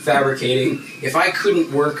fabricating, if I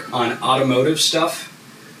couldn't work on automotive stuff,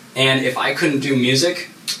 and if I couldn't do music,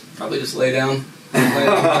 probably just lay down. No,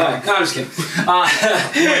 I'm just kidding.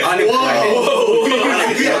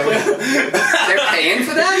 They're paying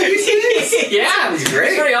for that these days? Yeah, Sounds great.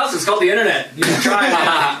 It's pretty awesome. It's called the internet. You can try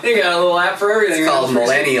it. They got a little app for everything. It's called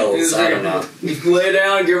millennials. I don't know. You lay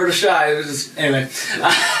down, give it a shot. It was just, anyway.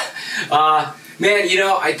 Man, you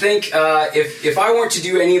know, I think if I weren't to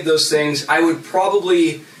do any of those things, I would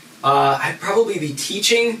probably be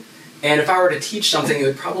teaching, and if I were to teach something, it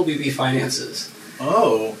would probably be finances.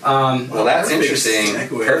 Oh. Well, that's perfect interesting.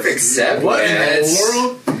 segue. Perfect segue. What in the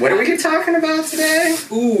world? What are we talking about today?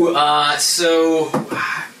 Ooh, so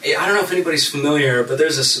I don't know if anybody's familiar, but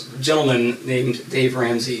there's this gentleman named David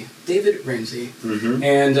Ramsey,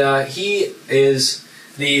 and he is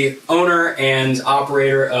the owner and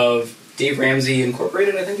operator of Dave Ramsey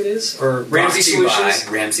Incorporated, I think it is, or Ramsey Solutions.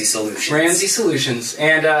 Ramsey Solutions. Ramsey Solutions,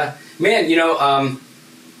 and man, you know,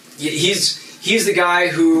 he's the guy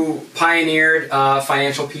who pioneered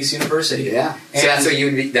Financial Peace University. Yeah. So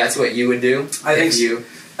And that's what you would do. I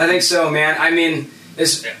think so, man. I mean,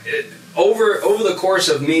 over the course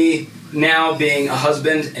of me now being a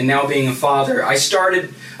husband and now being a father, I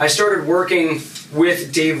started working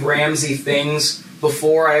with Dave Ramsey things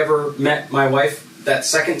before I ever met my wife that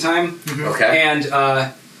second time. Okay. And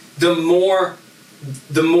the more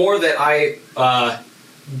that I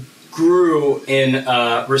grew in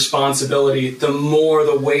responsibility, the more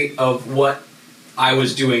the weight of what I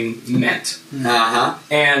was doing meant.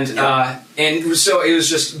 And so it was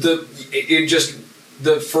just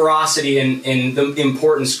the ferocity and the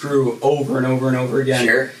importance grew over and over and over again.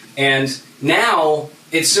 Sure. And now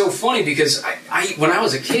it's so funny because I when I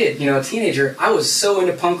was a kid, you know, a teenager, I was so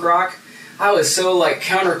into punk rock. I was so like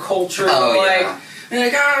counterculture,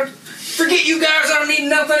 forget you guys, I don't need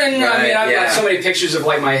nothing. And I mean, I've got so many pictures of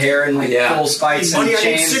like my hair and like full spikes and chains. I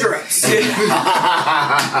need cigarettes.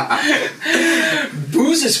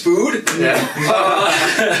 Booze is food.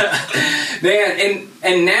 Man,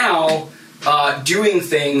 and now doing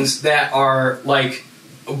things that are like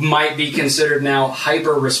might be considered now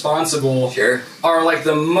hyper responsible are like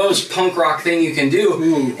the most punk rock thing you can do.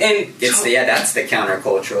 And it's that's the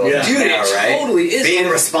countercultural dude, now, it right? totally is. Being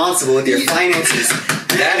responsible with your finances,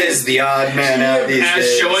 that is the odd man out these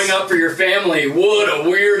days. Showing up for your family, what a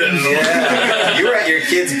weirdo. Yeah. You were at your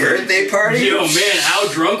kid's birthday party? Yo, man, how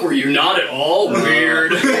drunk were you? Not at all.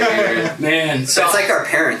 Weird. Man. So it's like our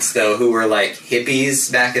parents, though, who were like hippies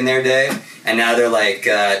back in their day, and now they're like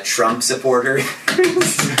Trump supporters.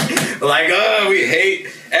 Like, oh, we hate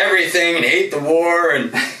everything and hate the war,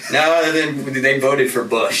 and now they voted for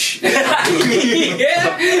Bush. Yeah.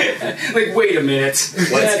 Like, wait a minute.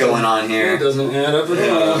 What's going on here? It doesn't add up at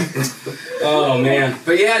all. Oh, man.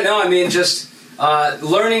 But yeah, no, I mean, just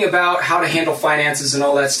learning about how to handle finances and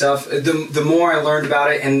all that stuff, the more I learned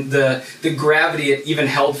about it and the gravity it even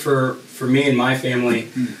held for me and my family,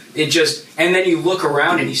 it just, and then you look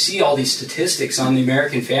around and you see all these statistics on the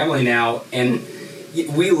American family now, and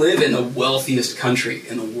we live in the wealthiest country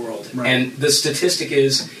in the world. Right. And the statistic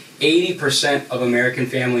is 80% of American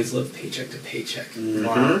families live paycheck to paycheck.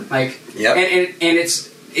 Mm-hmm. Like, and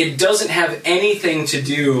it doesn't have anything to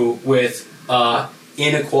do with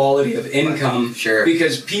inequality of income. Sure.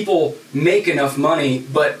 Because people make enough money,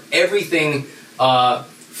 but everything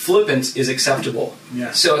flippant is acceptable.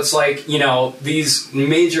 Yeah. So it's like, you know, these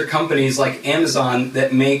major companies like Amazon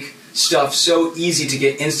that make stuff so easy to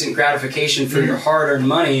get instant gratification for your hard-earned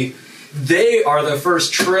money, they are the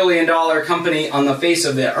first $1 trillion company on the face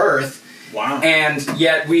of the earth. Wow. And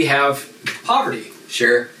yet we have poverty.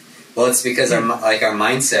 Sure. Well, it's because our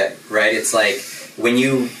mindset, right? It's like when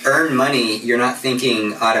you earn money, you're not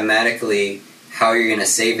thinking automatically how you're going to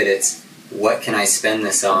save it. It's what can I spend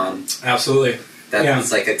this on? Absolutely.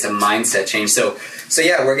 It's like it's a mindset change. So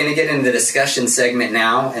yeah, we're going to get into the discussion segment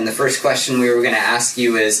now. And the first question we were going to ask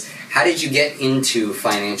you is, how did you get into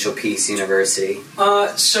Financial Peace University?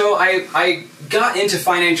 So I got into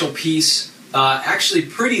Financial Peace actually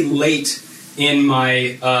pretty late in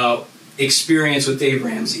my experience with Dave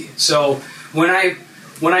Ramsey. So when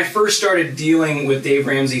I first started dealing with Dave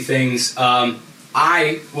Ramsey things,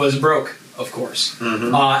 I was broke, of course.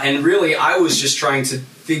 Mm-hmm. And really, I was just trying to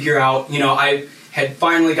figure out, you know, I had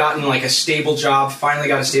finally gotten like a stable job, finally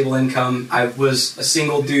got a stable income. I was a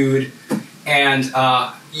single dude, and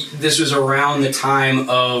this was around the time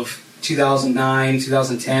of 2009,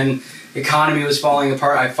 2010. The economy was falling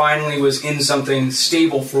apart. I finally was in something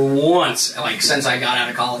stable for once, like since I got out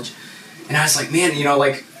of college. And I was like, man, you know,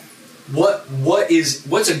 like,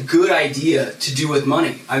 what's a good idea to do with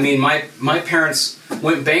money? I mean, my parents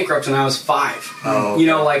went bankrupt when I was 5. Oh, you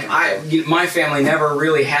know, like my family never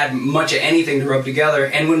really had much of anything to rub together,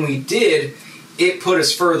 and when we did, it put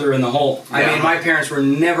us further in the hole. Yeah. I mean, my parents were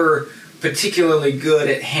never particularly good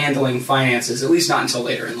at handling finances, at least not until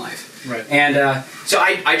later in life. Right. And so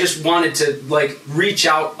I just wanted to like reach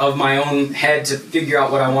out of my own head to figure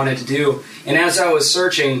out what I wanted to do. And as I was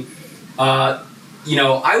searching, you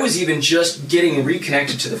know, I was even just getting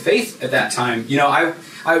reconnected to the faith at that time. You know,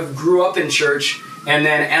 I grew up in church, and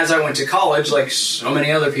then as I went to college, like so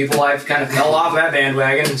many other people, I've kind of fell off that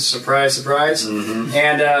bandwagon. Surprise, surprise. Mm-hmm.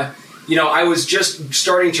 And you know, I was just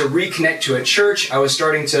starting to reconnect to a church. I was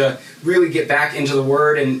starting to really get back into the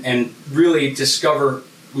Word and really discover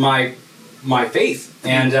my faith.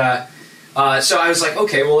 And so I was like,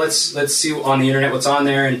 okay, well, let's see on the internet what's on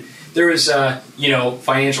there. And there was you know,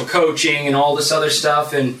 financial coaching and all this other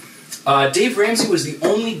stuff. And Dave Ramsey was the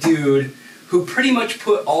only dude who pretty much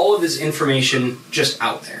put all of his information just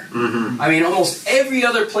out there. Mm-hmm. I mean, almost every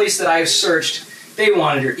other place that I've searched, they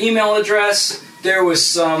wanted your email address. There was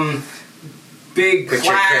some big Put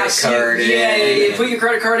your class. credit card You put your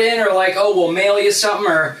credit card in, or like, oh, we'll mail you something,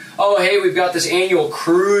 or oh, hey, we've got this annual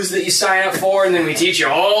cruise that you sign up for, and then we teach you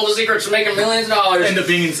all the secrets to making millions of dollars. End up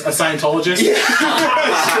being a Scientologist. Yeah.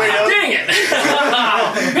 Dang it!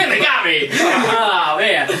 Man, they got me. Oh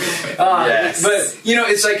man. Yes. But you know,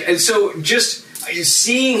 it's like, so just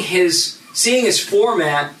seeing his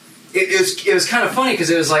format, it was kind of funny because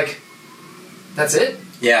it was like, that's it.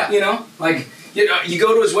 Yeah. You know, like you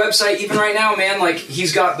go to his website even right now, man. Like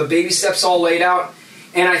he's got the baby steps all laid out,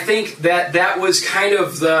 and I think that was kind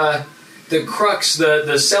of the crux,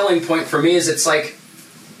 the selling point for me. Is it's like,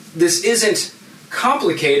 this isn't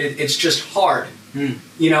complicated; it's just hard.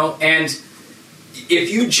 You know, and if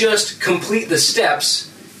you just complete the steps,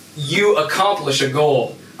 you accomplish a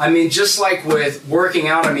goal. I mean, just like with working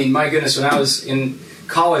out. I mean, my goodness, when I was in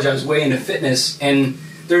college, I was way into fitness, and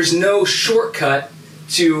there's no shortcut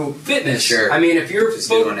to fitness. Sure. I mean, if you're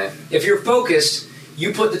doing it. focused,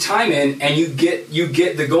 you put the time in and you get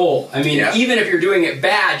the goal. I mean, even if you're doing it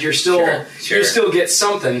bad, you're still you still get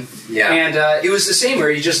something. Yeah. And it was the same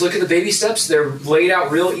where you just look at the baby steps. They're laid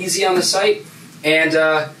out real easy on the site,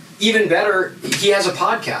 and even better, he has a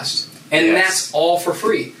podcast, and that's all for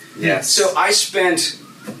free. Yes. So I spent,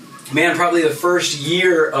 man, probably the first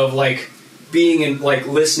year of like being in, like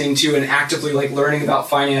listening to and actively like learning about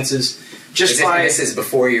finances. This is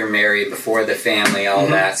before you're married, before the family, all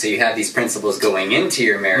that. So you have these principles going into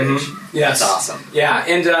your marriage. Yes. That's awesome. Yeah,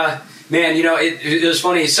 and man, you know, it was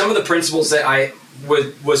funny. Some of the principles that I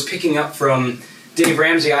was picking up from Dave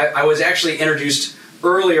Ramsey, I was actually introduced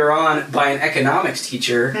earlier on by an economics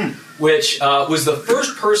teacher, which was the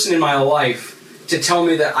first person in my life to tell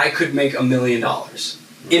me that I could make $1 million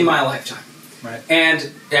in my lifetime. Right. And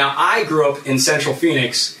now I grew up in Central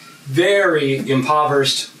Phoenix, very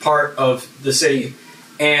impoverished part of the city,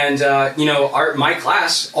 and you know, my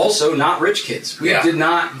class also not rich kids. We did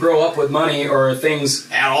not grow up with money or things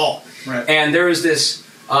at all. Right. And there was this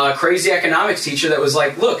crazy economics teacher that was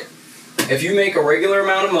like, look, if you make a regular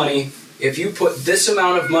amount of money, if you put this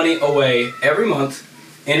amount of money away every month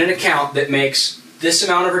in an account that makes this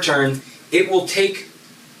amount of return, it will take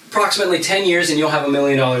approximately 10 years and you'll have $1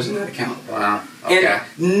 million in that account. Wow. Okay.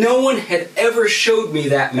 And no one had ever showed me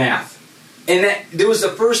that math. And that there was the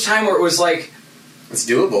first time where it was like, It's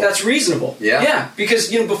doable. that's reasonable. Yeah. Yeah. Because,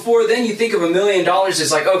 before then you think of $1 million,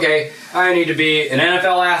 it's like, okay, I need to be an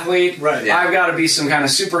NFL athlete. Right. Yeah. I've got to be some kind of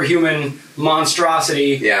superhuman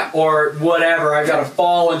monstrosity. Yeah. Or whatever. I've got to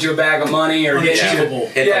fall into a bag of money or get into Unachievable.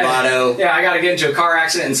 Hit the lotto. Yeah, I got to get into a car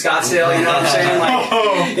accident in Scottsdale, you know what I'm saying?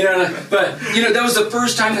 Like, but that was the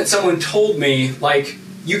first time that someone told me, like,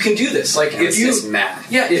 you can do this. Like, It's just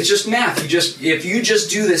math. yeah, it's just math. If you just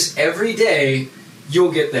do this every day,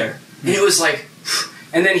 you'll get there. And it was like,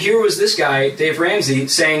 and then here was this guy, Dave Ramsey,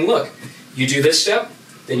 saying, look, you do this step,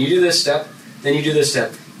 then you do this step, then you do this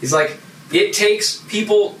step. He's like, it takes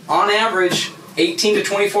people on average 18 to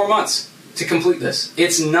 24 months to complete this.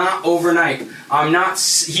 It's not overnight.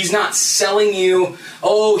 He's not selling you,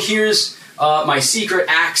 oh, here's my secret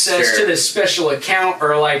access Sure. to this special account,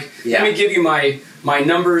 or like, Yeah. let me give you my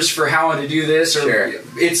numbers for how to do this. Or Sure.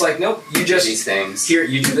 It's like, nope, you just, These things. here,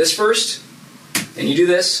 you do this first, then you do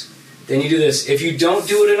this, then you do this. If you don't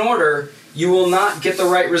do it in order, you will not get the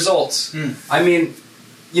right results. I mean,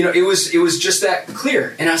 it was just that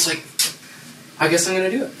clear. And I was like, I guess I'm going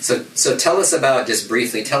to do it. So tell us about, just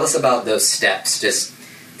briefly, tell us about those steps. Just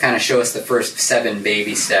kind of show us the first 7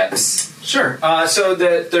 baby steps. Sure. So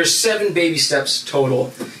there's 7 baby steps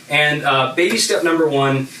total. And baby step number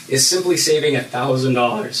 1 is simply saving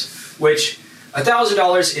 $1,000, which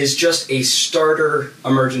 $1,000 is just a starter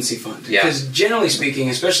emergency fund. Yeah. Because generally speaking,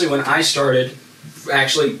 especially when I started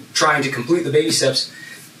actually trying to complete the baby steps,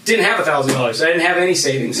 didn't have $1,000. I didn't have any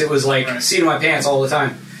savings. It was like seat of my pants all the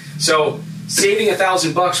time. So saving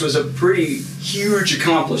 $1,000 was a pretty huge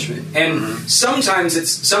accomplishment. And sometimes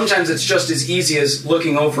it's just as easy as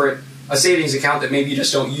looking over at a savings account that maybe you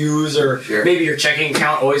just don't use, or Sure. maybe your checking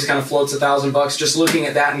account always kind of floats $1,000. Just looking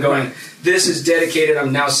at that and going, this is dedicated.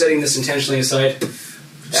 I'm now setting this intentionally aside.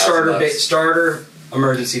 Starter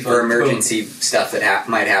emergency fund. For emergency stuff that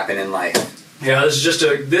might happen in life. Yeah, this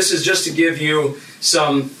is just to give you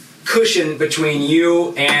some cushion between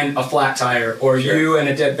you and a flat tire, or Sure. you and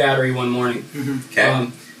a dead battery one morning. Okay.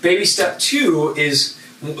 Baby step 2 is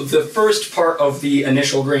the first part of the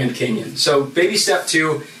initial Grand Canyon. So baby step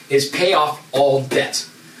 2 is pay off all debt,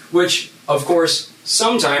 which of course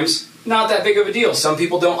sometimes not that big of a deal. Some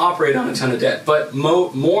people don't operate on a ton of debt, but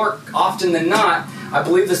more often than not, I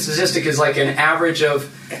believe the statistic is like an average of,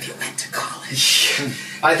 If you went to college.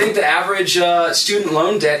 I think the average student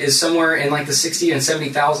loan debt is somewhere in like the $60,000 and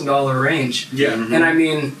 $70,000 range. Yeah. And I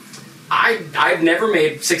mean, I've never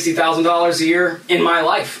made $60,000 a year in my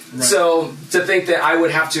life. Right. So to think that I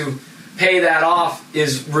would have to pay that off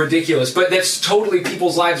is ridiculous. But that's totally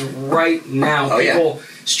people's lives right now. Oh, yeah. People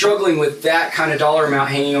struggling with that kind of dollar amount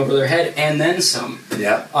hanging over their head, and then some.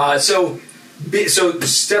 Yeah. So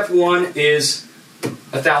step 1 is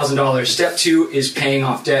 $1,000. Step 2 is paying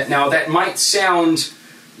off debt. Now that might sound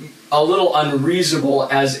a little unreasonable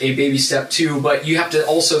as a baby step 2, but you have to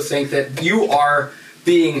also think that you are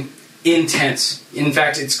being intense. In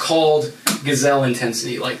fact, it's called gazelle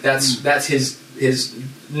intensity. Like that's his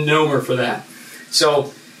nomer for that.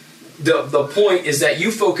 So the point is that you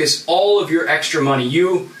focus all of your extra money.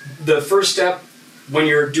 The first step when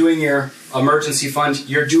you're doing your emergency fund,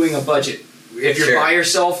 you're doing a budget. If you're Sure. by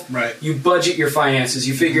yourself, Right. you budget your finances.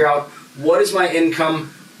 You figure out, what is my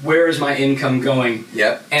income? Where is my income going?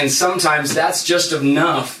 Yep. And sometimes that's just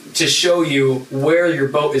enough to show you where your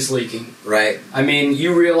boat is leaking. Right. I mean,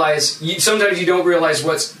 sometimes you don't realize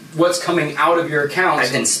what's coming out of your account.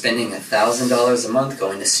 I've been spending $1,000 a month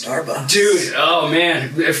going to Starbucks. Dude, oh man.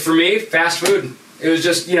 For me, fast food. It was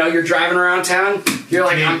just, you're driving around town, you're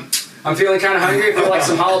like, I'm feeling kind of hungry, feel like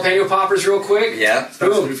some jalapeno poppers real quick. Yeah. That's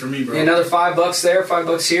Boom. food for me, bro. Another $5 there,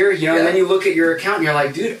 $5 here, Yeah. and then you look at your account and you're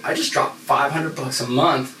like, dude, I just dropped $500 a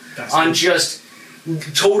month That's on good. just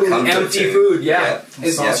totally Comfort empty food. food. Yeah. Yeah.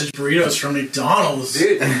 It's- Sausage burritos from McDonald's.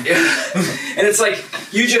 dude. And it's like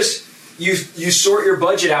you sort your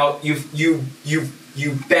budget out.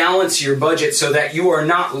 You balance your budget so that you are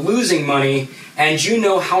not losing money, and you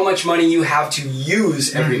know how much money you have to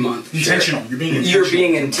use every month. Intentional. You're being intentional. You're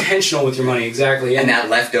being intentional with your money, exactly. And that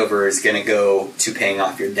leftover is going to go to paying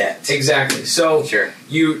off your debt. Exactly. So Sure.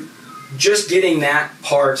 you just getting that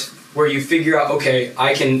part where you figure out, okay,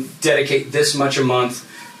 I can dedicate this much a month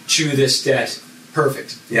to this debt.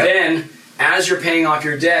 Perfect. Yep. Then, as you're paying off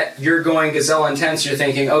your debt, you're going gazelle intense. You're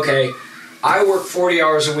thinking, okay, I work 40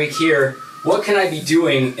 hours a week here. What can I be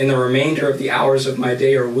doing in the remainder of the hours of my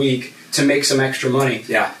day or week to make some extra money?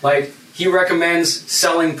 Yeah. Like, he recommends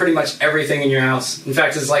selling pretty much everything in your house. In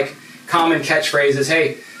fact, his like common catchphrase is,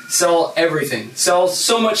 hey, Sell everything. Sell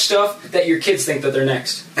so much stuff that your kids think that they're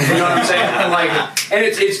next. You know what I'm saying? Like, and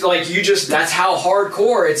it's like that's how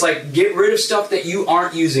hardcore. It's like, get rid of stuff that you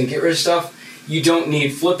aren't using. Get rid of stuff you don't need.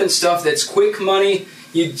 Flipping stuff that's quick money.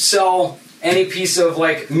 You sell any piece of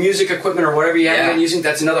like music equipment or whatever you haven't been using,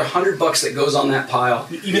 that's another $100 that goes on that pile.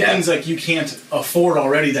 Even things like you can't afford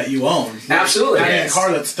already that you own. Absolutely. Having a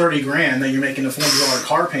car that's $30,000 that you're making a $400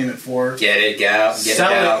 car payment for. Get it out.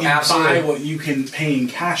 Sell it and buy what you can pay in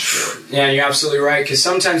cash for. Yeah, you're absolutely right. Because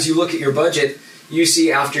sometimes you look at your budget, you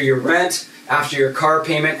see after your rent, after your car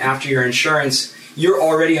payment, after your insurance, you're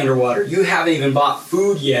already underwater. You haven't even bought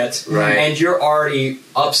food yet, and you're already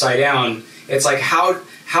upside down. It's like, how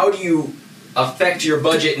do you affect your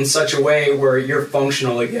budget in such a way where you're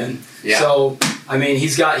functional again? Yeah. So, I mean,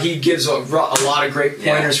 he gives a lot of great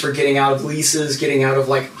pointers for getting out of leases, getting out of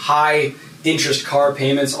like high interest car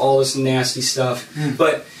payments, all this nasty stuff.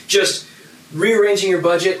 But just rearranging your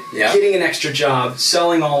budget, getting an extra job,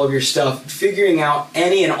 selling all of your stuff, figuring out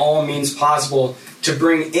any and all means possible to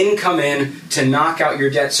bring income in to knock out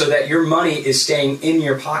your debt so that your money is staying in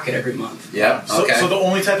your pocket every month. Yeah. Okay. So the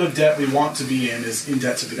only type of debt we want to be in is in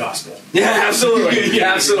debt to the gospel. Yeah, absolutely.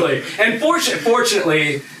 Absolutely. And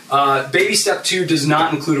fortunately, baby step 2 does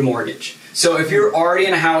not include a mortgage. So if you're already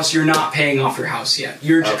in a house, you're not paying off your house yet.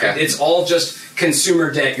 It's all just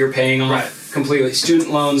consumer debt you're paying off completely.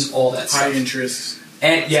 Student loans, all that stuff. High interest.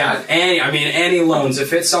 And any loans.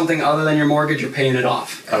 If it's something other than your mortgage, you're paying it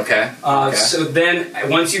off. Okay. So then,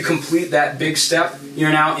 once you complete that big step,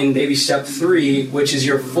 you're now in baby step 3, which is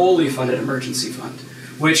your fully funded emergency fund,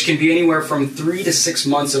 which can be anywhere from 3 to 6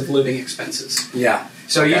 months of living expenses. Yeah.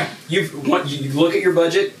 So you look at your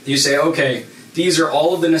budget. You say, okay, these are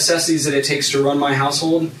all of the necessities that it takes to run my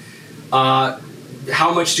household.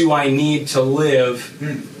 How much do I need to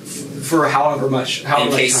live? For however much. In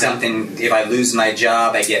case something, if I lose my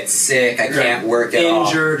job, I get sick, I can't work at all.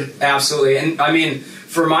 Injured, absolutely. And I mean,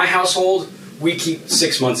 for my household, we keep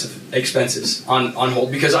 6 months of expenses on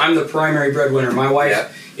hold because I'm the primary breadwinner. My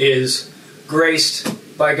wife is graced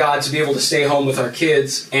by God to be able to stay home with our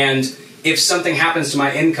kids, and if something happens to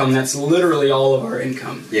my income, that's literally all of our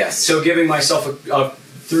income. Yes. So giving myself a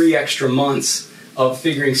 3 extra months of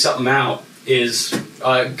figuring something out is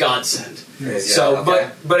a godsend.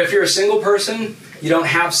 But if you're a single person, you don't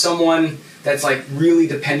have someone that's like really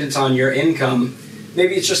dependent on your income,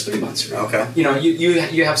 maybe it's just 3 months for you. Okay. You know,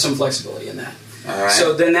 you have some flexibility in that. All right.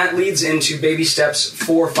 So then that leads into baby steps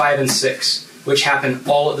 4, 5, and 6, which happen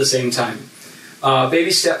all at the same time. Baby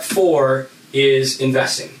step 4 is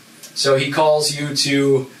investing. So he calls you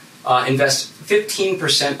to invest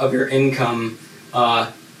 15% of your income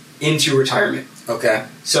into retirement. Okay.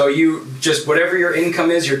 So you just, whatever your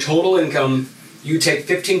income is, your total income, you take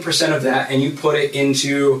 15% of that and you put it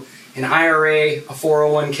into an IRA, a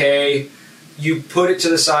 401k, you put it to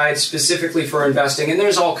the side specifically for investing. And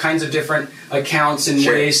there's all kinds of different accounts and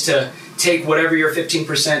ways to take whatever your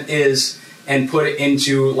 15% is and put it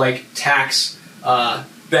into like tax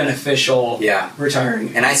beneficial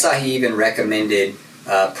retiring. And I saw he even recommended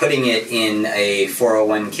putting it in a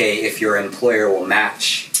 401k if your employer will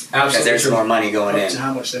match. Absolutely. Because there's more money going in.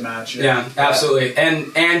 How much they match. Yeah, absolutely.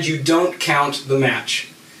 And you don't count the match.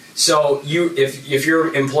 So if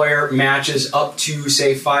your employer matches up to,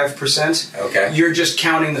 say, 5%, you're just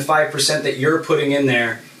counting the 5% that you're putting in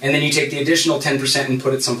there, and then you take the additional 10% and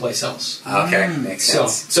put it someplace else. Okay, makes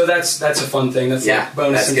sense. So that's a fun thing. That's like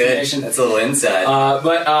bonus information. Good. That's a little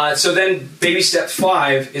inside. So then baby step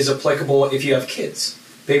 5 is applicable if you have kids.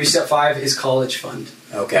 Baby step 5 is college fund.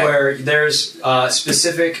 Okay. Where there's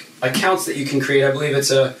specific accounts that you can create. I believe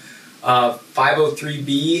it's a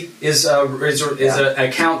 503B is an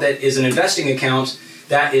account that is an investing account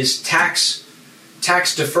that is tax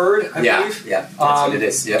deferred, I believe. Yeah, that's what it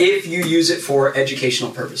is. Yep. If you use it for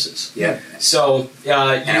educational purposes. Yeah. So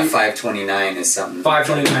and a 529 is something.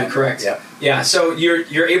 529, correct. Yep. Yeah. So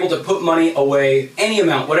you're able to put money away, any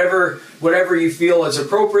amount, whatever you feel is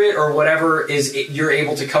appropriate, or whatever you're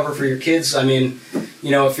able to cover for your kids. I mean,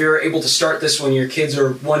 if you're able to start this when your kids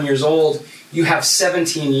are 1 year old, you have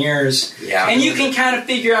 17 years, and you can kind of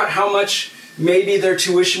figure out how much maybe their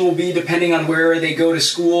tuition will be depending on where they go to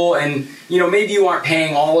school, and maybe you aren't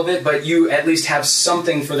paying all of it, but you at least have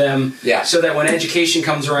something for them, so that when education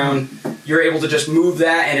comes around, you're able to just move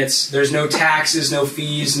that, and there's no taxes, no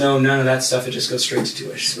fees, none of that stuff. It just goes straight to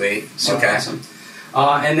tuition. Sweet. So awesome.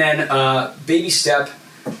 And then baby step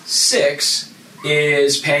 6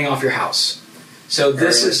 is paying off your house. So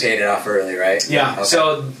this is paid it off early, right? Yeah. Okay.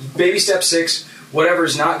 So baby step 6,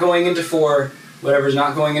 whatever's not going into 4, whatever's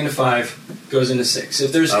not going into 5, goes into 6.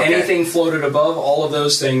 If there's anything floated above all of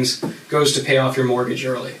those things, goes to pay off your mortgage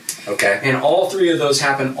early. Okay. And all three of those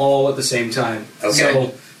happen all at the same time. Okay.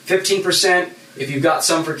 So 15%, if you've got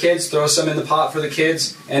some for kids, throw some in the pot for the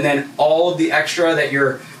kids. And then all of the extra that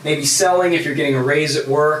you're maybe selling, if you're getting a raise at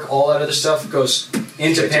work, all that other stuff goes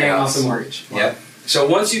into paying off the mortgage. Yep. So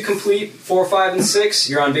once you complete 4, 5, and 6,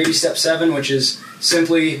 you're on baby step 7, which is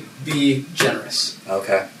simply be generous.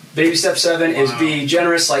 Okay. Baby step 7 is be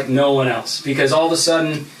generous like no one else. Because all of a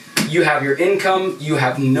sudden, you have your income, you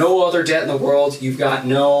have no other debt in the world, you've got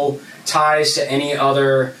no ties to any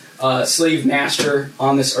other slave master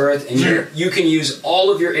on this earth, and you can use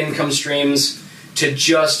all of your income streams to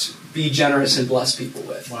just be generous and bless people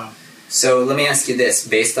with. Wow. So let me ask you this,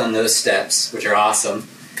 based on those steps, which are awesome,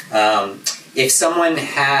 if someone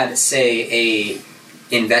had, say, a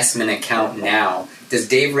investment account now, does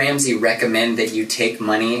Dave Ramsey recommend that you take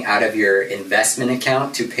money out of your investment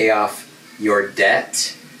account to pay off your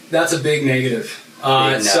debt? That's a big negative.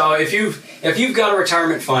 No. So if you've got a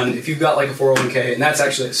retirement fund, if you've got like a 401k, and that's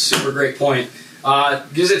actually a super great point,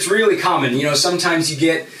 because it's really common. You know, sometimes you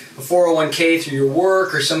get a 401k through your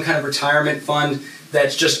work or some kind of retirement fund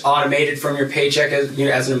that's just automated from your paycheck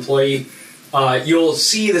as an employee. You'll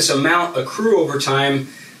see this amount accrue over time.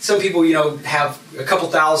 Some people, have a couple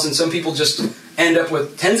thousand. Some people just end up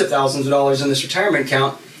with tens of thousands of dollars in this retirement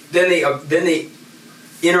account. Then they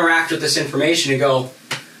interact with this information and go,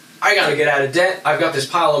 I got to get out of debt. I've got this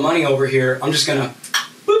pile of money over here. I'm just going to,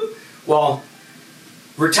 boop. Well,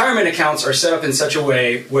 retirement accounts are set up in such a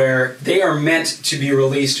way where they are meant to be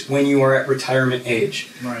released when you are at retirement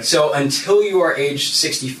age. Right. So until you are age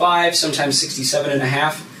 65, sometimes 67 and a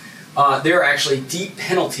half, there are actually deep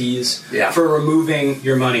penalties for removing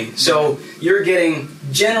your money. So you're getting,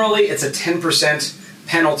 generally, it's a 10%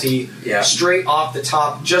 penalty straight off the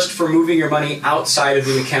top just for moving your money outside of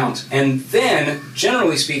the account. And then,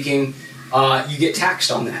 generally speaking, you get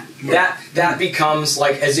taxed on that. Yeah. That becomes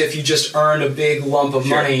like as if you just earned a big lump of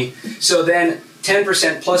money. So then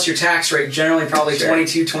 10% plus your tax rate, generally probably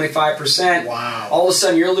 22, 25%. Wow. All of a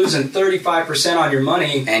sudden you're losing 35% on your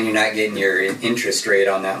money. And you're not getting your interest rate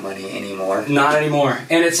on that money anymore. Not anymore.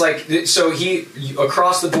 And it's like, so he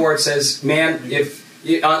across the board says, man,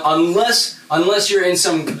 unless you're in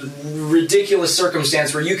some ridiculous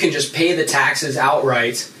circumstance where you can just pay the taxes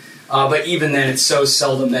outright, but even then it's so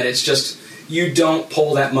seldom that it's just, you don't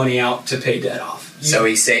pull that money out to pay debt off. So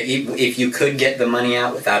he say if you could get the money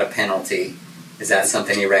out without a penalty, is that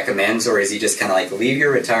something he recommends, or is he just kind of like leave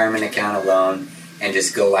your retirement account alone and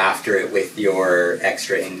just go after it with your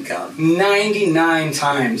extra income? 99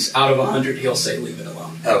 times out of 100 he'll say leave it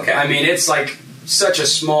alone. Okay. I mean, it's like such a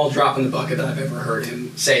small drop in the bucket that I've ever heard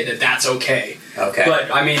him say that that's okay. Okay.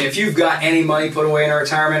 But I mean, if you've got any money put away in a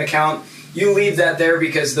retirement account, you leave that there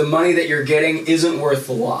because the money that you're getting isn't worth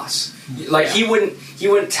the loss. Like he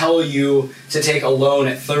wouldn't tell you to take a loan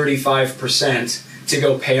at 35% to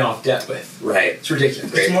go pay off debt with. Right. It's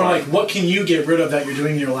ridiculous. It's more like, what can you get rid of that you're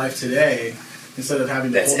doing in your life today instead of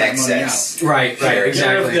having to pull that money out? Right, Get rid of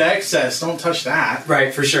exactly. the excess. Don't touch that.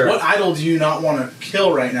 Right, for sure. What idol do you not want to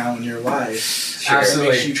kill right now in your life? Sure.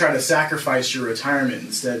 Absolutely. That makes you try to sacrifice your retirement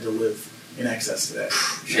instead to live in excess today.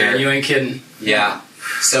 Yeah, you ain't kidding. Yeah.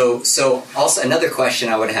 So also another question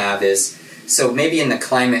I would have is, so maybe in the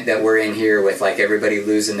climate that we're in here with like everybody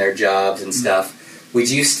losing their jobs and stuff, would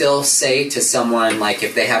you still say to someone, like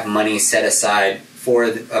if they have money set aside for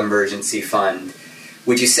the emergency fund,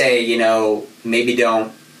 would you say, maybe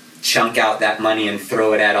don't chunk out that money and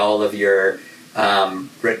throw it at all of your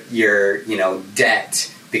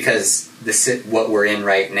debt, because what we're in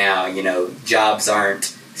right now, jobs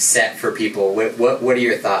aren't set for people. What are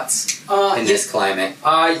your thoughts in this climate?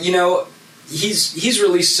 He's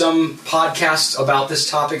released some podcasts about this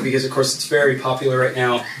topic because, of course, it's very popular right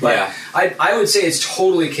now. But I would say it's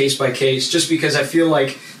totally case by case, just because I feel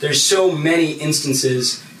like there's so many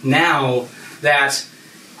instances now that,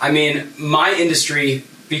 I mean, my industry,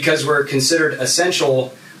 because we're considered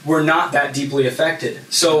essential, we're not that deeply affected.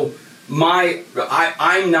 So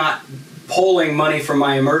I'm not pulling money from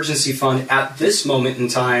my emergency fund at this moment in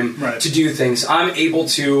time to do things. I'm able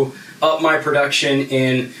to up my production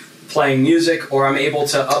in playing music, or I'm able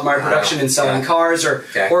to up my production in selling cars, or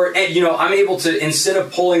I'm able to, instead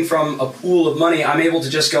of pulling from a pool of money, I'm able to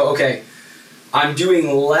just go, okay, I'm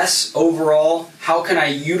doing less overall. How can I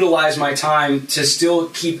utilize my time to still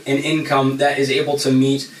keep an income that is able to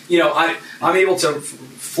meet, I'm able to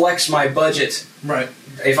flex my budget. Right.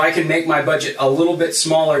 If I can make my budget a little bit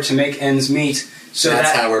smaller to make ends meet, so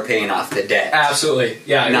that's how we're paying off the debt. Absolutely,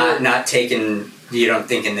 yeah. Not taking. You don't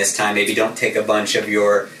think in this time. Maybe don't take a bunch of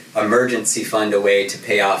your emergency fund away to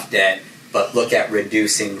pay off debt. but look at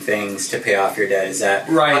reducing things to pay off your debt. Is that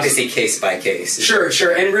right? Obviously, case by case. Sure.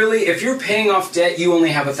 And really, if you're paying off debt, you only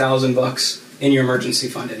have $1,000 in your emergency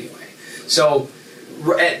fund anyway. So,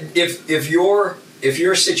 if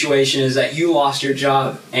your situation is that you lost your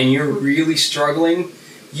job and you're really struggling,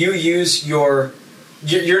 you're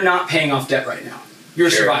not paying off debt right now. You're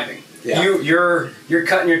surviving. Yeah. You're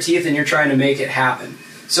cutting your teeth and you're trying to make it happen.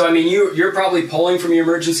 So I mean, you're probably pulling from your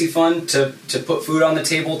emergency fund to put food on the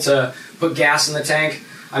table, to put gas in the tank.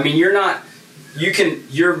 I mean,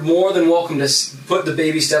 you're more than welcome to put the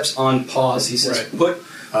baby steps on pause. He says,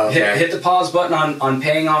 hit the pause button on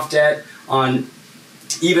paying off debt, on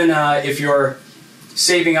even if you're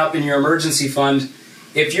saving up in your emergency fund.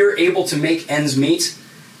 If you're able to make ends meet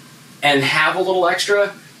and have a little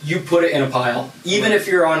extra, you put it in a pile. Even if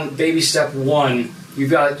you're on baby step 1, you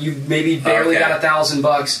maybe barely got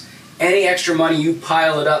 $1,000. Any extra money, you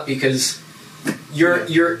pile it up, because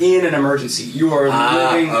you're in an emergency. You are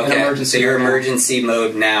living an emergency. So you're emergency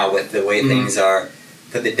mode now with the way things are.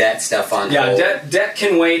 Put the debt stuff on hold. Debt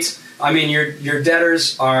can wait. I mean, your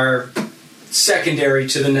debtors are secondary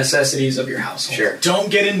to the necessities of your household. Sure. Don't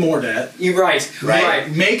get in more debt. You're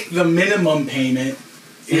right. Make the minimum payment.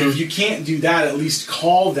 If you can't do that, at least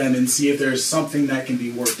call them and see if there's something that can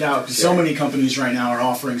be worked out. Because so many companies right now are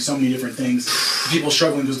offering so many different things to people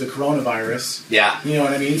struggling because of the coronavirus. Yeah. You know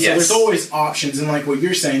what I mean? Yes. So there's always options. And like what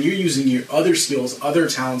you're saying, you're using your other skills, other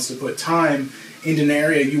talents to put time into an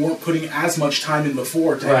area you weren't putting as much time in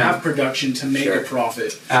before to have production to make a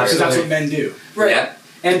profit. Because that's what men do. Right. Yeah.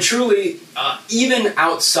 And truly, even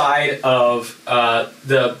outside of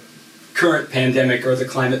the current pandemic or the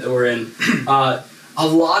climate that we're in, a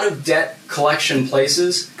lot of debt collection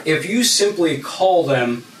places, if you simply call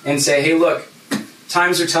them and say, hey, look,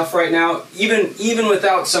 times are tough right now, even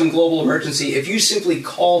without some global emergency, if you simply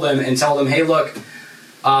call them and tell them, hey, look,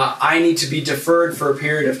 I need to be deferred for a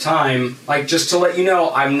period of time, like just to let you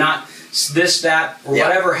know, I'm not this, that, or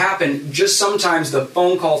whatever happened, just sometimes the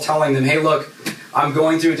phone call telling them, hey, look, I'm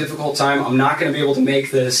going through a difficult time, I'm not going to be able to make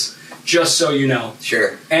this, just so you know.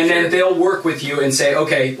 Sure. And then they'll work with you and say,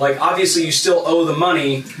 okay, like obviously you still owe the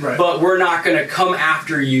money, but we're not going to come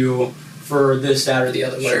after you for this, that, or the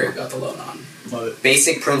other way you got the loan on. Love it.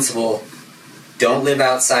 Basic principle: don't live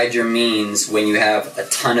outside your means when you have a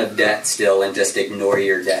ton of debt still, and just ignore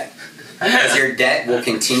your debt. Because your debt will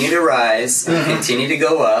continue to rise, continue to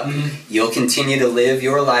go up. You'll continue to live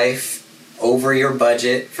your life over your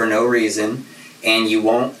budget for no reason. And you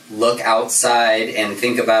won't look outside and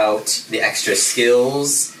think about the extra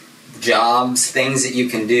skills, jobs, things that you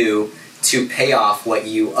can do to pay off what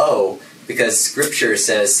you owe. Because Scripture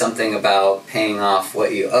says something about paying off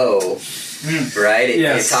what you owe, right?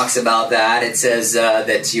 It talks about that. It says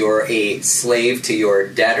that you're a slave to your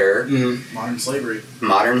debtor. Modern slavery.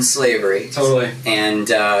 Modern slavery. Totally. And,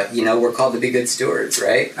 we're called to be good stewards,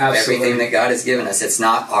 right? Absolutely. Everything that God has given us. It's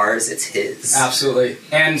not ours, it's His. Absolutely.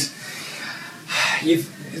 And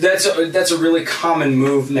that's a really common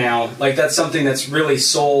move now. Like that's something that's really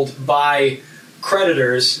sold by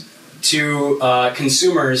creditors to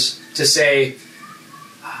consumers to say,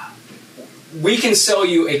 we can sell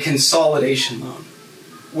you a consolidation loan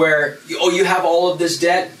where, you have all of this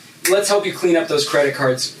debt, let's help you clean up those credit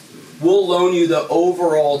cards. We'll loan you the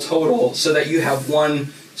overall total so that you have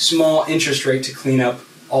one small interest rate to clean up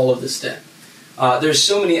all of this debt. There's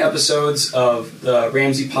so many episodes of the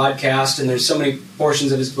Ramsey podcast, and there's so many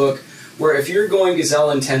portions of his book where if you're going gazelle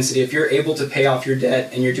intensity, if you're able to pay off your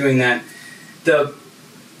debt and you're doing that,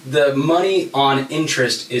 the money on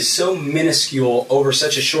interest is so minuscule over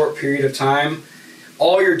such a short period of time.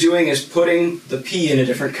 All you're doing is putting the pea in a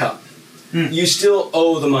different cup. You still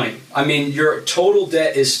owe the money. I mean, your total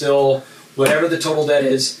debt is still whatever the total debt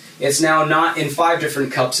is. It's now not in 5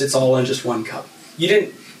 different cups. It's all in just 1 cup.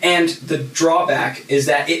 And the drawback is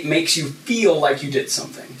that it makes you feel like you did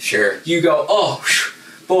something. Sure. You go, oh,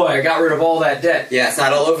 boy, I got rid of all that debt. Yeah, it's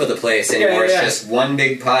not all over the place anymore. It's just one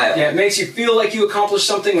big pile. Yeah, it makes you feel like you accomplished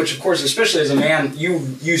something, which, of course, especially as a man,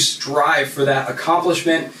 you strive for that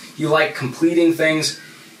accomplishment. You like completing things,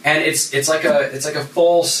 and it's like a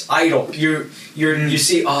false idol. You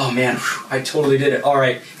see, oh man, I totally did it. All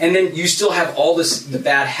right, and then you still have all the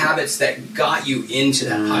bad habits that got you into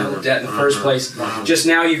that pile of debt in the first place. Just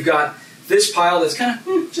now you've got this pile that's kind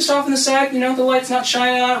of just off on the side. The light's not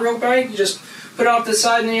shining on it real bright. You just put it off to the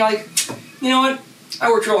side, and then you're like, you know what? I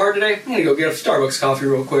worked real hard today. I'm gonna go get a Starbucks coffee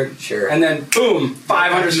real quick. Sure. And then boom,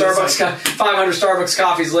 500 Starbucks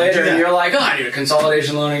coffees later, and you're like, oh, I need a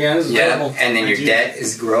consolidation loan again. This is terrible. And then your debt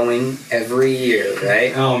is growing every year,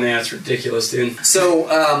 right? Oh man, it's ridiculous, dude. So,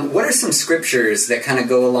 what are some scriptures that kind of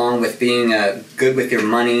go along with being good with your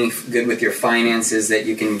money, good with your finances that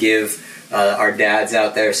you can give our dads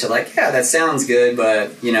out there? So, like, yeah, that sounds good,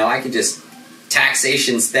 but I could just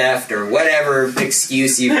taxation's theft or whatever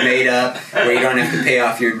excuse you've made up where you don't have to pay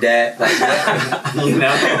off your debt. Like, Throwing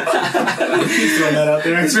that out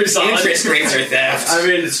there. It's pretty solid. Interest rates are theft. I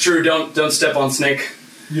mean, it's true. Don't step on snake.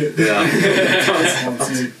 Yeah.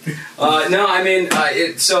 No, I mean,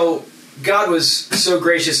 so God was so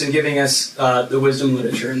gracious in giving us the wisdom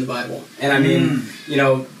literature in the Bible, and I mean,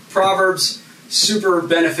 Proverbs, super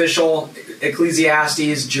beneficial.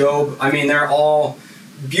 Ecclesiastes, Job. I mean, they're all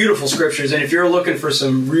beautiful scriptures, and if you're looking for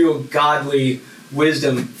some real godly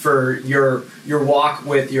wisdom for your walk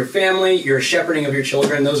with your family, your shepherding of your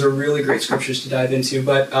children, those are really great scriptures to dive into.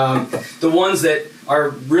 But the ones that are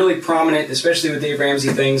really prominent, especially with Dave Ramsey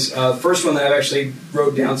things, first one that I've actually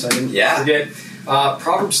wrote down so I didn't forget,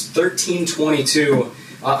 Proverbs 13:22.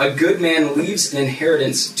 A good man leaves an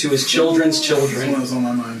inheritance to his children's children. This one was on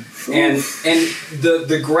my mind. And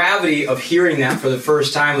the gravity of hearing that for the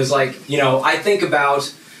first time was like, I think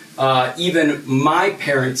about even my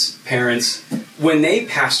parents' when they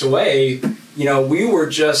passed away. We were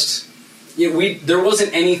just there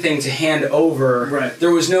wasn't anything to hand over. Right.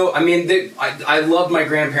 There was no. I mean, I loved my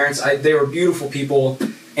grandparents. They were beautiful people,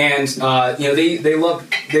 and they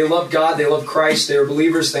loved God. They loved Christ. They were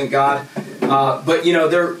believers. Thank God. But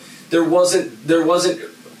there wasn't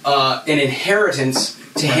an inheritance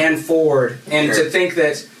to hand forward, and to think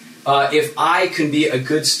that if I can be a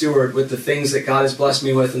good steward with the things that God has blessed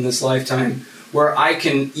me with in this lifetime, where I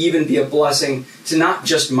can even be a blessing to not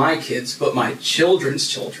just my kids but my children's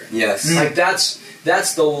children. Yes, like that's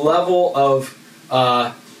the level of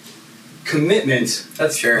commitment.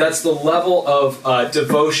 That's the level of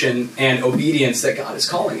devotion and obedience that God is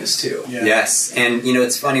calling us to. Yeah. Yes, and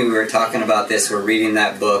it's funny, we were talking about this. We're reading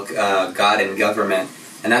that book, God and Government.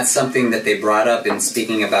 And that's something that they brought up in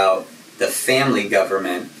speaking about the family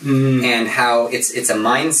government and how it's a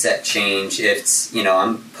mindset change. It's,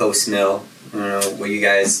 I'm post-mill. I don't know, were you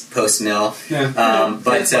guys post-mill? Yeah.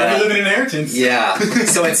 But I live in inheritance. Yeah.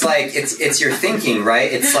 So it's like, it's your thinking,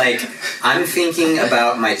 right? It's like, I'm thinking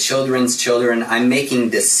about my children's children. I'm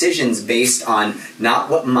making decisions based on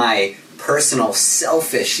not what my personal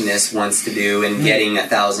selfishness wants to do in getting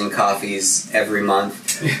 1,000 coffees every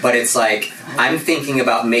month, but it's like I'm thinking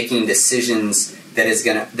about making decisions that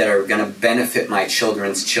are gonna benefit my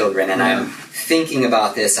children's children, and I'm thinking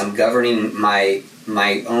about this. I'm governing my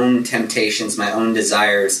own temptations, my own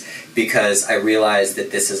desires, because I realize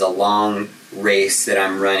that this is a long race that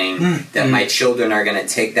I'm running, that my children are going to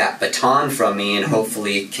take that baton from me and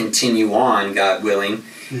hopefully continue on, God willing,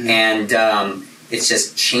 and it's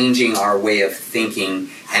just changing our way of thinking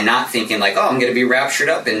and not thinking like, oh, I'm going to be raptured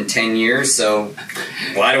up in 10 years, so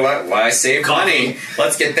why save money?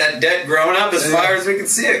 Let's get that debt grown up as far as we can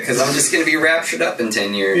see it, because I'm just going to be raptured up in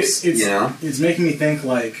 10 years. It's making me think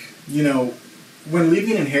like, when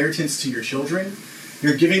leaving inheritance to your children,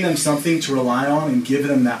 you're giving them something to rely on and give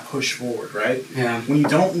them that push forward, right? Yeah. When you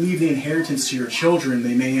don't leave the inheritance to your children,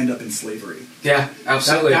 they may end up in slavery. Yeah,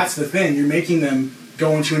 absolutely. That's the thing. You're making them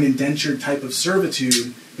go into an indentured type of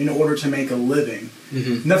servitude in order to make a living.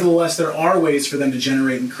 Nevertheless, there are ways for them to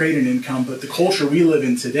generate and create an income, but the culture we live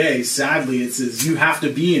in today, sadly, it says you have to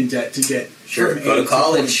be in debt to get go to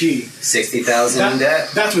college, $60,000 in debt.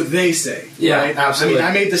 That's what they say. Yeah, right? absolutely. I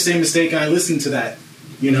mean, I made the same mistake and I listened to that.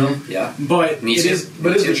 Yeah. But Me it too. is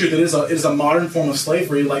the truth. It is a modern form of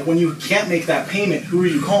slavery. Like when you can't make that payment, who are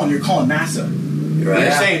you calling? You're calling Massa. Right.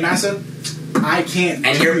 You're saying, Massa, I can't.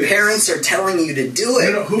 And do your this. parents are telling you to do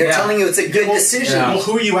it. They're telling you it's a good decision. Well,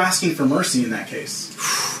 who are you asking for mercy in that case?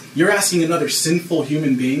 You're asking another sinful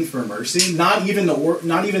human being for mercy. Not even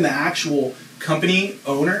the actual company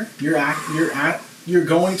owner. You're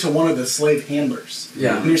going to one of the slave handlers.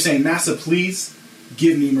 Yeah. And you're saying, Massa, please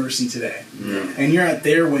give me mercy today. And you're at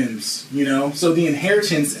their whims, So the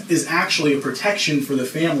inheritance is actually a protection for the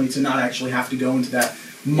family to not actually have to go into that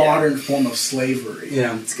modern form of slavery.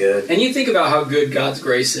 Yeah, it's good. And you think about how good God's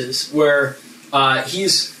grace is, where he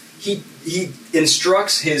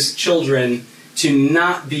instructs his children to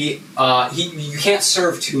not be. You can't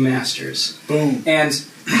serve two masters. Boom. And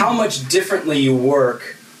how much differently you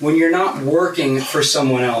work when you're not working for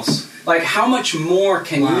someone else. Like, how much more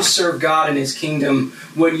can you serve God in His kingdom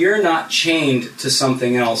when you're not chained to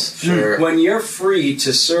something else? Sure. When you're free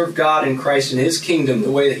to serve God in Christ in His kingdom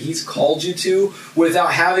the way that He's called you to,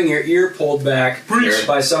 without having your ear pulled back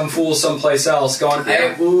by some fool someplace else going,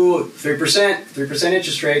 hey, ooh, 3%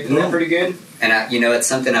 interest rate, isn't that pretty good? And it's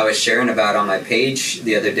something I was sharing about on my page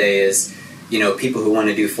the other day is, people who want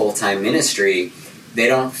to do full-time ministry, they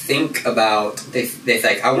don't think about, they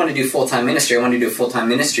think, I want to do full-time ministry,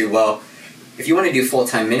 Well, if you want to do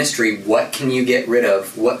full-time ministry, what can you get rid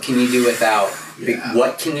of? What can you do without? Yeah.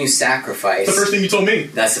 What can you sacrifice? That's the first thing you told me.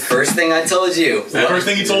 That's the first thing I told you. That's the first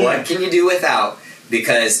thing you told me. What can you do without?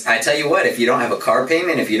 Because I tell you what, if you don't have a car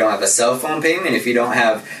payment, if you don't have a cell phone payment, if you don't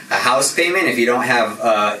have a house payment, if you don't have,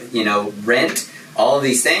 rent, all of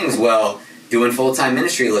these things, well, doing full-time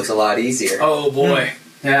ministry looks a lot easier. Oh, boy.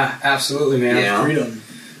 Yeah, absolutely, man. Freedom.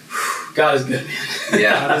 God is good, man.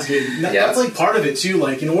 Yeah. God is good. That's like part of it, too.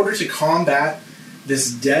 Like, in order to combat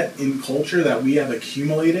this debt in culture that we have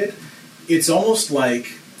accumulated, it's almost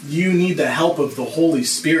like you need the help of the Holy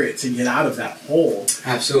Spirit to get out of that hole.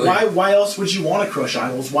 Absolutely. Why else would you want to crush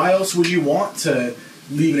idols? Why else would you want to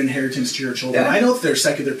leave an inheritance to your children? Yeah. I know that there's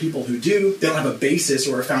secular people who do. They don't have a basis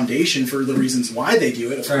or a foundation for the reasons why they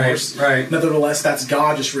do it, of course. Right. Nevertheless, that's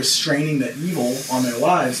God just restraining the evil on their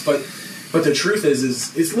lives. But the truth is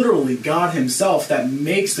it's literally God Himself that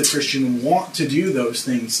makes the Christian want to do those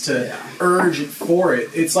things, to urge for it.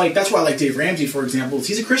 It's like, that's why I like Dave Ramsey, for example.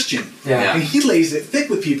 He's a Christian. Yeah. And he lays it thick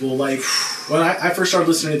with people. Like, when I first started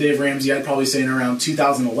listening to Dave Ramsey, I'd probably say in around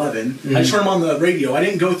 2011. I just heard him on the radio. I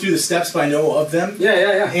didn't go through the steps, but I know of them.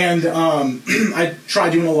 Yeah. And I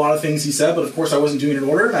tried doing a lot of things he said, but of course I wasn't doing it in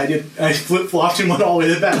order. I flip-flopped and went all the way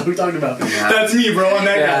to the back. What are we talking about? Yeah. That's me, bro. I'm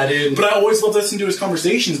that guy. Dude. But I always love listening to his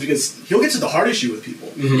conversations because he'll get to the heart issue with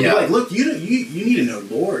people. Yeah. You're like, look, you need to know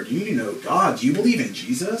Lord. You need to know God. Do you believe in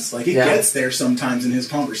Jesus? Like, it gets there sometimes in his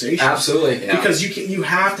conversation. Absolutely. Yeah. Because you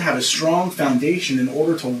have to have a strong foundation in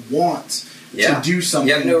order to want to do something.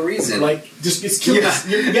 You have no reason. Like, just it's killing.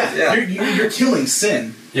 You're killing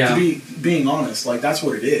sin. Yeah. To being honest, like, that's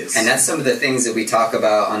what it is. And that's some of the things that we talk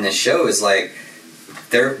about on this show is like,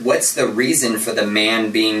 what's the reason for the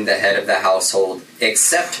man being the head of the household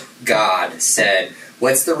except God said?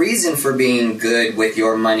 What's the reason for being good with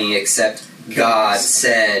your money except God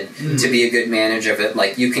said to be a good manager of it?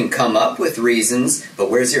 Like, you can come up with reasons, but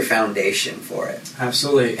where's your foundation for it?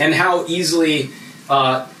 Absolutely. And how easily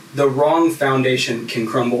the wrong foundation can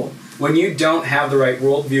crumble. When you don't have the right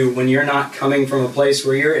worldview, when you're not coming from a place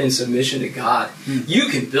where you're in submission to God, you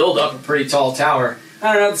can build up a pretty tall tower.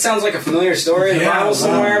 I don't know, it sounds like a familiar story in the Bible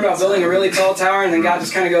somewhere about building a really tall tower, and then God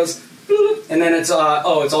just kind of goes, and then it's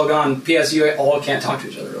all gone. P.S. You all can't talk to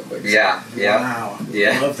each other real quick. Yeah. Wow.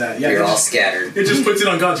 Yeah. I love that. Yeah, You're all scattered. It just puts it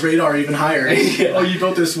on God's radar even higher. Oh, you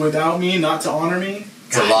built this without me, not to honor me?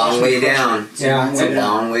 It's a long way down. It's a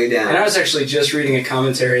long way down. And I was actually just reading a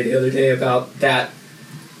commentary the other day about that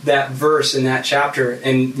verse in that chapter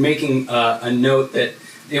and making a note that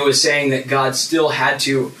it was saying that God still had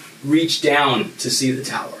to reach down to see the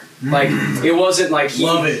tower. Like, it wasn't like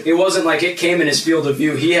it wasn't like it came in his field of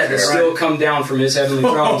view. He had to still come down from his heavenly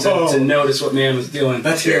throne to notice what man was doing.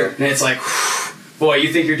 That's true. And it's like, boy,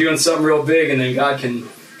 you think you're doing something real big, and then God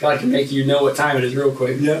can make you know what time it is real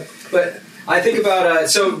quick. Yeah. But I think about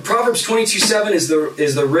so Proverbs 22:7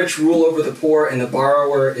 is the rich rule over the poor, and the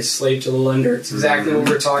borrower is slave to the lender. It's exactly what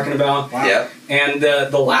we're talking about. Wow. Yep. And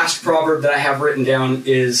the last proverb that I have written down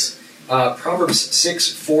is Proverbs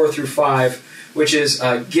 6:4-5. Which is,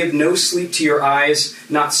 give no sleep to your eyes,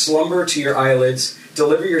 not slumber to your eyelids.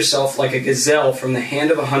 Deliver yourself like a gazelle from the hand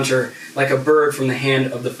of a hunter, like a bird from the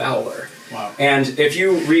hand of the fowler. Wow. And if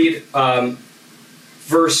you read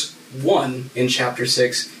verse 1 in chapter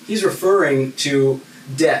 6, he's referring to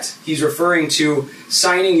debt. He's referring to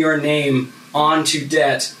signing your name onto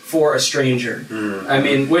debt for a stranger. I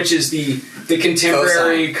mean, which is the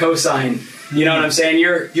contemporary cosign. You know what I'm saying?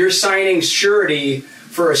 You're signing surety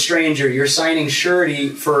for a stranger. You're signing surety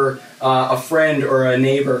for a friend or a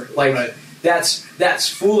neighbor. Like, that's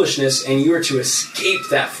foolishness, and you are to escape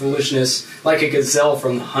that foolishness like a gazelle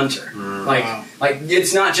from the hunter. Like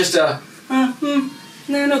it's not just a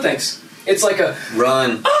no thanks. It's like a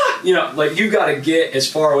run. Like, you got to get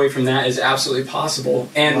as far away from that as absolutely possible.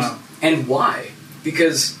 And why?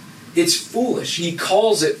 Because it's foolish. He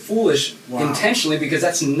calls it foolish intentionally because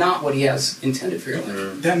that's not what he has intended for your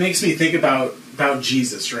life. That makes me think about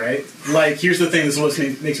Jesus, right? Like, here's the thing, this is what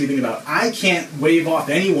makes me think about. I can't waive off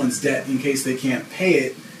anyone's debt in case they can't pay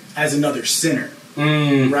it as another sinner,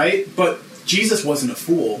 right? But Jesus wasn't a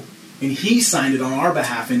fool. and he signed it on our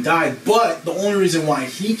behalf and died. But the only reason why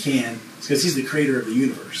he can is because he's the creator of the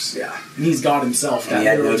universe. Yeah. And he's God himself. And he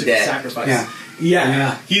had no took debt. the sacrifice. Yeah.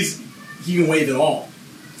 Yeah. He can waive it all.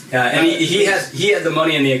 Yeah, and he had the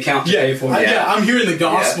money in the account to pay for it. I'm hearing the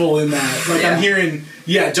gospel in that. Like Yeah. I'm hearing,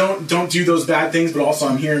 don't do those bad things, but also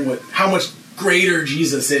I'm hearing how much greater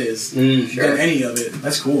Jesus is Sure. than any of it.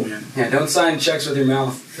 That's cool, man. Yeah, don't sign checks with your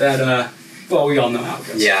mouth. That well, we all know how it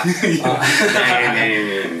goes. Yeah.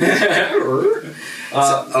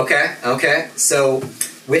 Okay. So,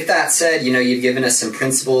 with that said, you've given us some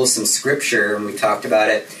principles, some scripture, and we talked about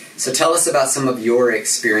it. So, tell us about some of your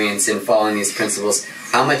experience in following these principles.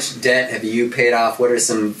 How much debt have you paid off? What is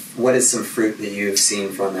some fruit that you've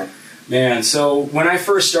seen from it? Man, so when I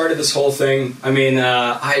first started this whole thing, I mean,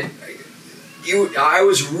 I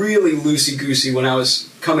was really loosey-goosey when I was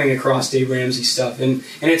coming across Dave Ramsey stuff. And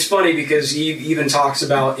it's funny because he even talks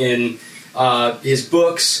about in his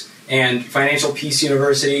books and Financial Peace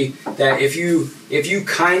University that if you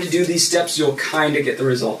kind of do these steps, you'll kind of get the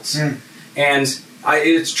results. And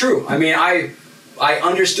it's true. I mean, I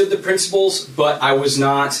understood the principles, but I was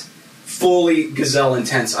not fully gazelle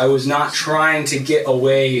intense. I was not trying to get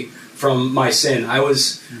away from my sin. I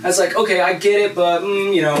was like, okay, I get it, but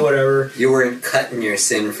whatever. You weren't cutting your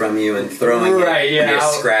sin from you and throwing Right, it. yeah. You're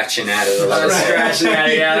scratching at it a little bit. Scratching at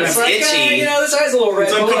it, yeah. It's itchy. This eye's a little red.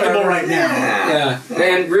 It's uncomfortable right now. Yeah. Yeah,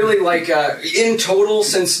 and really, like in total,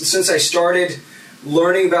 since I started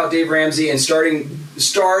learning about Dave Ramsey and starting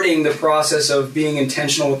the process of being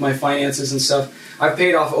intentional with my finances and stuff, I've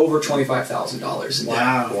paid off over $25,000.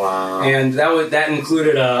 Wow. And that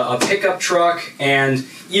included a pickup truck, and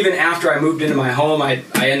even after I moved into my home, I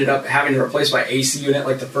ended up having to replace my AC unit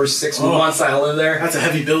like the first 6 months I lived there. That's a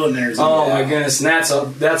heavy bill in there. Isn't Oh it? my goodness, and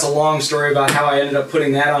that's a long story about how I ended up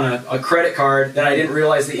putting that on a credit card that I didn't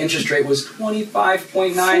realize the interest rate was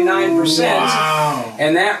 25.99%. Wow.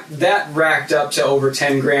 And that racked up to over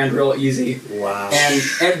 10 grand real easy. Wow. And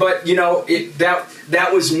but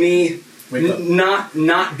that was me not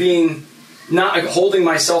holding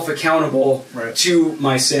myself accountable to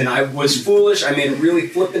my sin. I was foolish. I made a really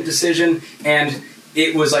flippant decision, and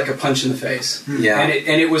it was like a punch in the face. Yeah. And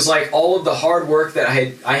it was like all of the hard work that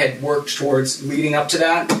I had worked towards leading up to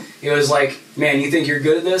that. It was like, man, you think you're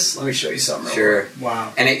good at this? Let me show you something. Sure.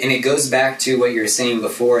 Wow. And it goes back to what you were saying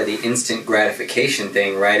before, the instant gratification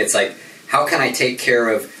thing, right? It's like, how can I take care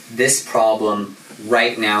of this problem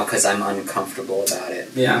right now because I'm uncomfortable about it?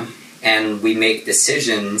 Yeah. And we make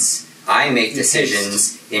decisions. I make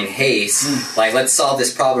decisions in haste. Like, let's solve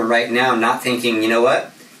this problem right now, not thinking, you know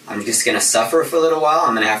what? I'm just going to suffer for a little while.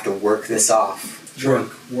 I'm going to have to work this off.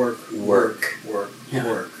 Work.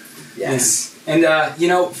 Yeah. Yes. And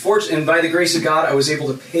and by the grace of God, I was able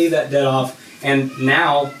to pay that debt off, and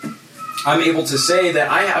now I'm able to say that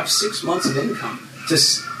I have 6 months of income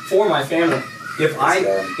for my family. If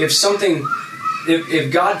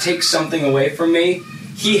God takes something away from me,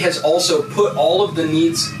 He has also put all of the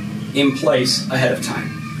needs in place ahead of time,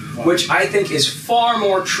 which I think is far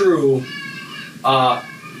more true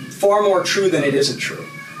than it isn't true.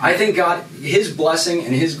 I think God, His blessing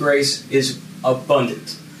and His grace is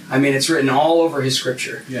abundant. I mean, it's written all over His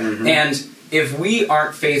Scripture. Yeah. Mm-hmm. And if we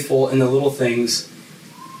aren't faithful in the little things,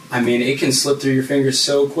 I mean, it can slip through your fingers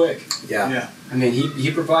so quick. Yeah. I mean,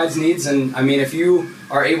 He provides needs, and I mean, if you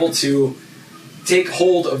are able to take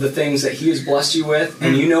hold of the things that He has blessed you with,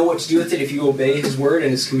 and you know what to do with it if you obey His word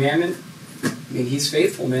and His commandment, I mean, He's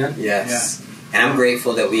faithful, man. Yes. And I'm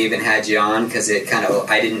grateful that we even had you on, because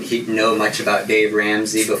I didn't know much about Dave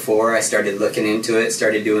Ramsey before. I started looking into it,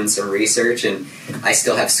 started doing some research, and I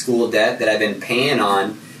still have school debt that I've been paying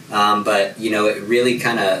on. But it really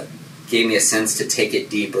kind of gave me a sense to take it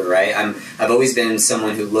deeper, right? I've always been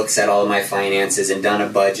someone who looks at all of my finances and done a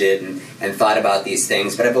budget and thought about these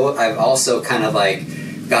things. But I've also kind of like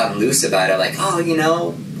gotten loose about it, like,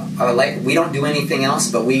 we don't do anything else,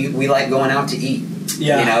 but we like going out to eat.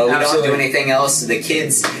 Yeah, we absolutely. don't do anything else. The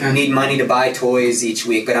kids need money to buy toys each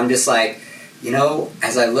week, but I'm just like,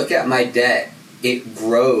 as I look at my debt, it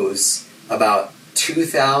grows about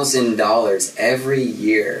 $2,000 every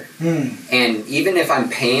year. And even if I'm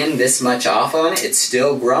paying this much off on it, it's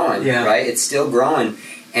still growing, right? It's still growing,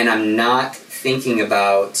 and I'm not thinking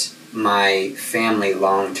about my family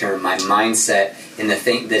long term. My mindset and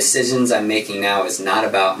the decisions I'm making now is not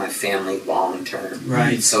about my family long term.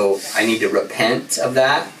 Right. So I need to repent of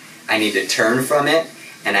that. I need to turn from it,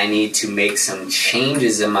 and I need to make some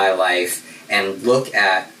changes in my life and look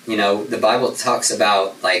at, the Bible talks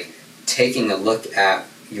about like taking a look at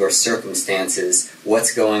your circumstances,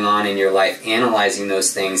 what's going on in your life, analyzing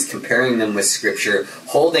those things, comparing them with Scripture,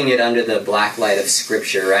 holding it under the black light of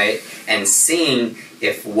Scripture, right? And seeing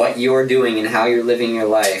if what you're doing and how you're living your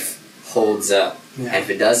life holds up. Yeah. And if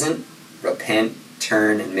it doesn't, repent,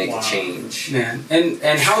 turn, and make a change. Man,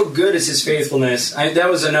 and how good is His faithfulness? That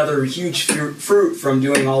was another huge fruit from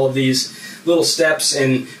doing all of these little steps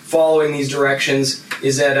and following these directions,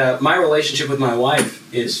 is that my relationship with my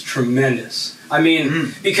wife is tremendous. I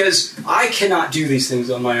mean, because I cannot do these things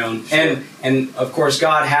on my own. Sure. And of course,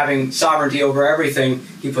 God having sovereignty over everything,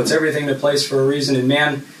 He puts everything into place for a reason. And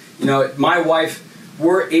man, you know, my wife,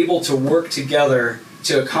 we're able to work together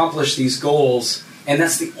to accomplish these goals. And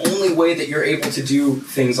that's the only way that you're able to do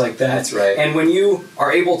things like that. That's right. And when you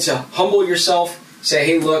are able to humble yourself, say,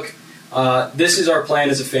 hey, look, this is our plan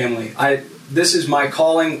as a family. This is my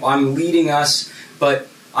calling. I'm leading us, but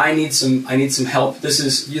I need some help. This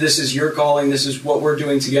is your calling. This is what we're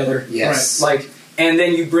doing together. Yes. Right. And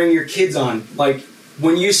then you bring your kids on. Like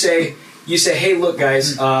when you say, hey, look,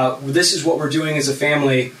 guys, this is what we're doing as a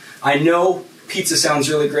family. I know pizza sounds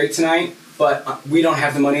really great tonight, but we don't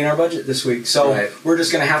have the money in our budget this week. So we're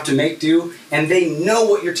just going to have to make do. And they know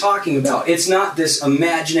what you're talking about. It's not this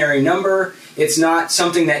imaginary number. It's not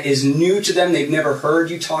something that is new to them. They've never heard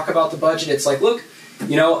you talk about the budget. It's like, look,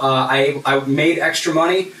 you know, I made extra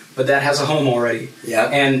money, but that has a home already. Yeah.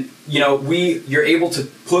 And, you know, you're able to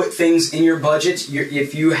put things in your budget.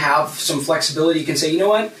 If you have some flexibility, you can say, you know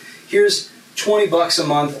what, here's $20 a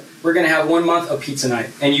month. We're going to have 1 month of pizza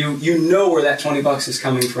night. And you know where that $20 is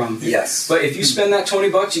coming from. Yes. But if you spend that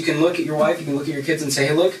 $20, you can look at your wife, you can look at your kids and say,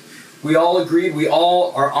 hey, look, we all agreed, we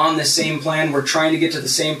all are on the same plan, we're trying to get to the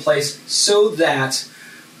same place so that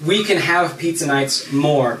we can have pizza nights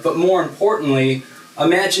more. But more importantly,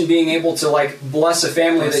 imagine being able to like bless a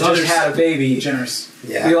family that just had a baby. Generous.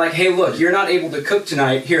 Yeah. Be like, hey, look, you're not able to cook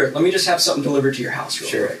tonight. Here, let me just have something delivered to your house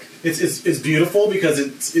real quick. It's beautiful because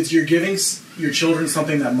it's you're giving your children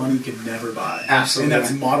something that money could never buy. Absolutely. And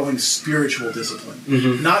that's modeling spiritual discipline.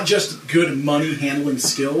 Mm-hmm. Not just good money handling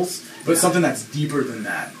skills, but something that's deeper than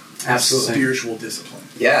that. Absolutely. Spiritual discipline.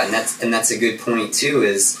 Yeah, and that's a good point too,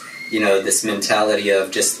 is, you know, this mentality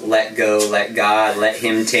of just let go, let God, let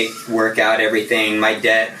Him work out everything. My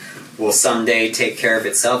debt will someday take care of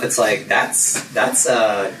itself. It's like that's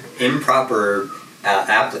a improper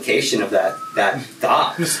application of that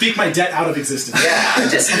thought. I'm going to speak my debt out of existence. Yeah,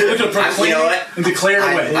 I'm just I'm going to proclaim you know what? and declare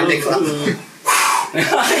it away. You just threw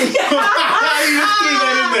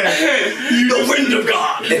that in there. The wind of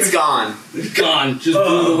God. It's gone. It's gone. Just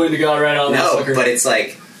blew the wind of God right out of that No, sucker. but it's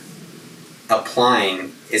like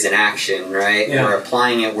applying is an action, right? Yeah. We're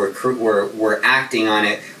applying it. We're acting on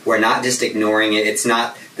it. We're not just ignoring it. It's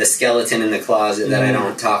not the skeleton in the closet that I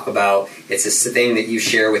don't talk about. It's a thing that you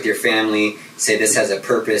share with your family. Say this has a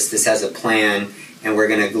purpose. This has a plan. And we're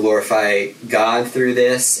going to glorify God through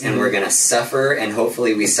this. And we're going to suffer. And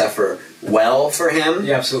hopefully we suffer well for Him.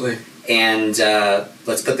 Yeah, absolutely. And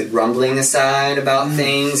let's put the grumbling aside about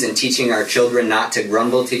things and teaching our children not to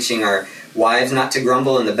grumble, teaching our wives not to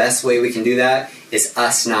grumble. And the best way we can do that is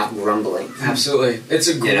us not grumbling. Absolutely. It's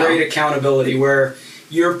a great accountability where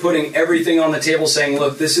you're putting everything on the table saying,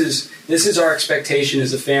 look, this is our expectation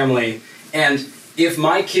as a family. And if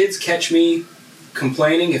my kids catch me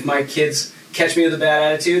complaining, if my kids catch me with a bad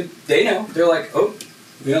attitude, they know. They're like, oh,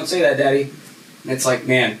 we don't say that, Daddy. And it's like,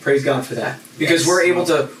 man, praise God for that. Because we're able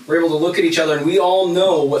to look at each other and we all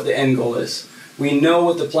know what the end goal is. We know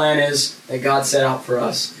what the plan is that God set out for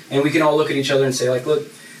us. And we can all look at each other and say, like, look,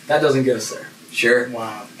 that doesn't get us there. Sure.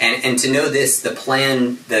 Wow. And to know this, the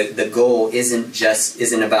plan, the goal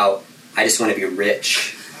isn't about, I just want to be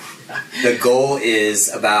rich. The goal is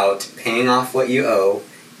about paying off what you owe,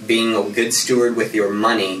 being a good steward with your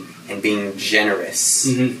money, and being generous.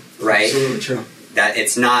 Mm-hmm. Right? Absolutely true. That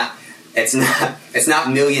it's not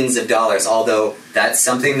millions of dollars, although that's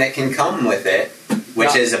something that can come with it,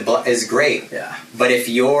 which is great. Yeah. But if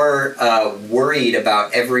you're worried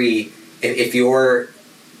about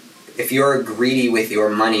if you're greedy with your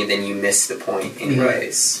money, then you miss the point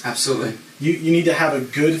anyways. Absolutely. You need to have a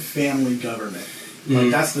good family government.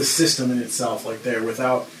 Like that's the system in itself, like there,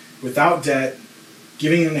 without debt,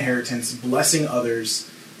 giving an inheritance, blessing others,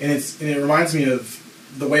 and it reminds me of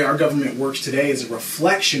the way our government works today is a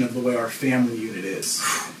reflection of the way our family unit is,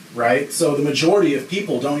 right? So the majority of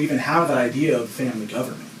people don't even have that idea of family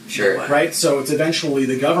government. Sure. Right? So it's eventually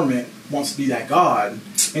the government wants to be that God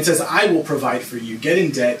and says, I will provide for you, get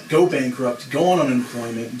in debt, go bankrupt, go on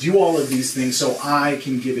unemployment, do all of these things so I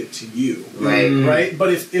can give it to you. Right. Right?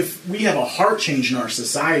 But if we have a heart change in our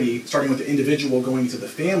society, starting with the individual going to the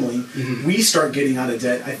family, we start getting out of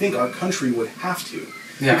debt, I think our country would have to.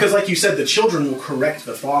 Yeah. Because like you said, the children will correct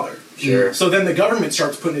the father. Sure. So then the government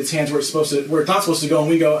starts putting its hands where it's not supposed to go, and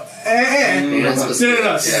we go, You're not supposed to-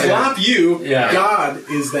 no, slap you. Yeah. God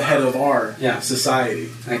is the head of our Yeah. society.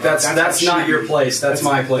 Like that's what not should your be. place. That's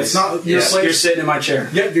my place. It's not your place. You're sitting in my chair.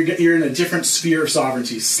 Yep, you're in a different sphere of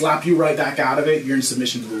sovereignty. Slap you right back out of it. You're in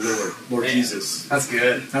submission to the Lord Man. Jesus. That's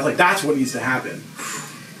good. I was like, that's what needs to happen.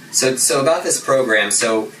 So about this program,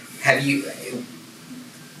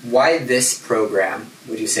 why this program?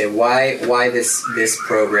 Would you say why this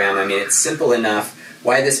program? I mean, it's simple enough.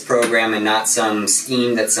 Why this program and not some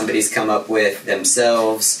scheme that somebody's come up with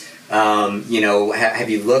themselves? Have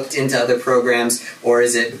you looked into other programs, or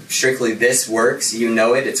is it strictly this works? You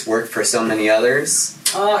know it. It's worked for so many others.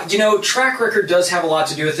 Track record does have a lot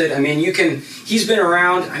to do with it. I mean, he's been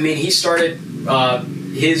around. I mean, he started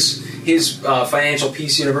his Financial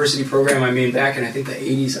Peace University program, I mean, back in, I think, the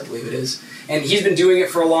 80s, I believe it is. And he's been doing it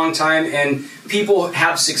for a long time, and people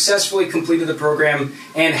have successfully completed the program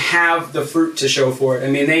and have the fruit to show for it. I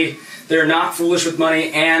mean, they're not foolish with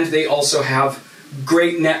money, and they also have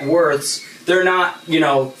great net worths. They're not,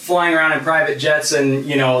 flying around in private jets and,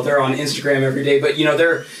 they're on Instagram every day, but,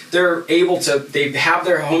 they're able to, they have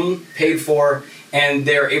their home paid for, and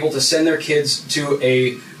they're able to send their kids to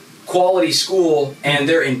a quality school, and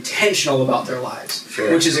they're intentional about their lives,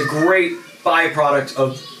 Sure. which is a great byproduct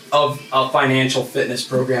of a financial fitness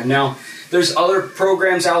program. Now, there's other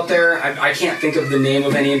programs out there. I can't think of the name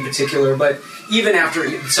of any in particular, but even after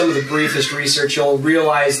some of the briefest research, you'll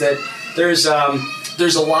realize that there's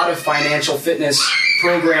a lot of financial fitness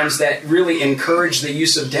programs that really encourage the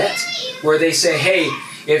use of debt, where they say, hey,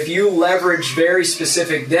 if you leverage very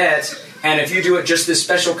specific debt, and if you do it just this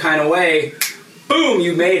special kind of way, boom,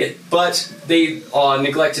 you made it. But they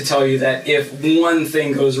neglect to tell you that if one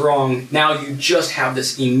thing goes wrong, now you just have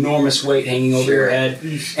this enormous weight hanging over your head,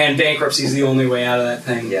 and bankruptcy is the only way out of that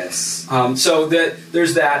thing. Yes. So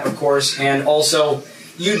there's that, of course, and also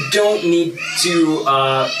you don't need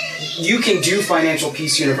to. You can do Financial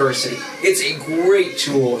Peace University. It's a great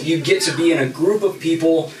tool. You get to be in a group of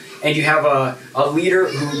people, and you have a leader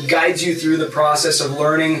who guides you through the process of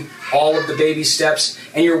learning all of the baby steps,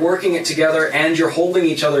 and you're working it together, and you're holding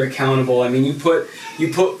each other accountable. I mean, you put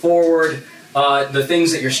forward the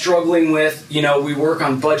things that you're struggling with. We work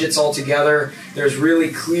on budgets all together. There's really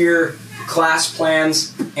clear class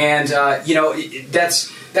plans, and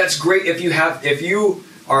that's great if you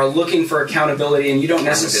are looking for accountability and you don't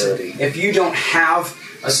necessarily, if you don't have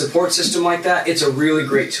a support system like that, it's a really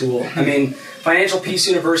great tool. I mean, Financial Peace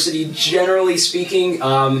University, generally speaking,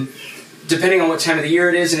 depending on what time of the year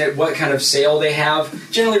it is and at what kind of sale they have,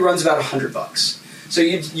 generally runs about $100. So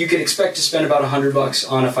you can expect to spend about $100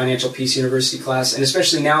 on a Financial Peace University class, and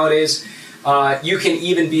especially nowadays, you can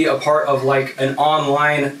even be a part of like an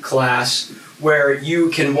online class where you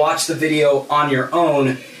can watch the video on your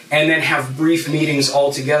own and then have brief meetings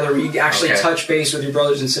all together where you actually touch base with your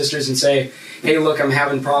brothers and sisters and say, hey, look, I'm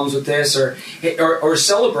having problems with this, or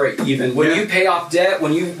celebrate even. When you pay off debt,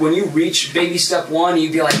 when you reach baby step one,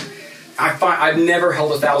 you'd be like, I've never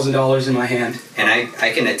held $1,000 in my hand. And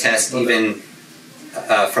I can attest even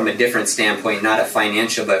from a different standpoint, not a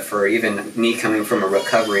financial, but for even me coming from a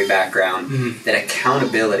recovery background, that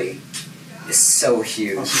accountability is so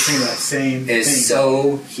huge. I was just thinking that same thing. Is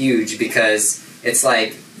so huge because it's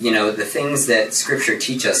like, the things that Scripture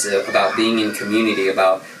teach us about being in community,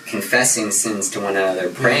 about confessing sins to one another,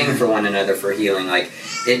 praying for one another for healing,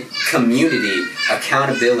 community,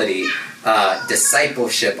 accountability,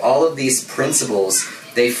 discipleship, all of these principles,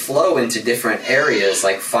 they flow into different areas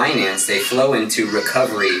like finance, they flow into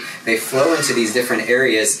recovery, they flow into these different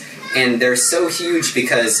areas, and they're so huge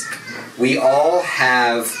because we all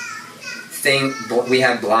have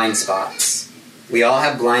blind spots. We all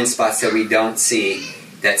have blind spots that we don't see,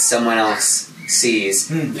 that someone else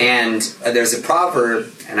sees. And there's a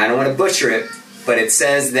proverb, and I don't want to butcher it, but it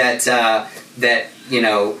says that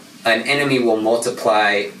an enemy will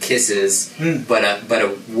multiply kisses, but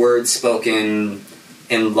a word spoken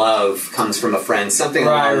in love comes from a friend. Something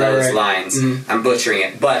along those lines. I'm butchering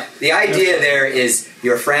it, but the idea there is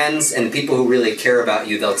your friends and the people who really care about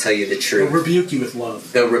you, they'll tell you the truth. They'll rebuke you with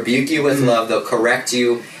love. They'll rebuke you with love. They'll correct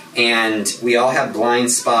you. And we all have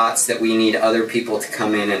blind spots that we need other people to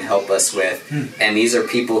come in and help us with. And these are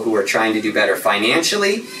people who are trying to do better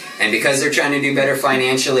financially. And because they're trying to do better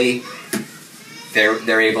financially,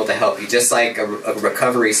 they're able to help you. Just like a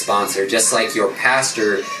recovery sponsor, just like your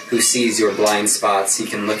pastor who sees your blind spots, he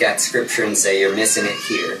can look at Scripture and say, you're missing it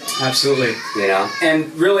here. Absolutely.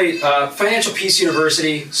 And really, Financial Peace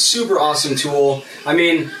University, super awesome tool. I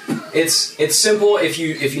mean, it's simple. If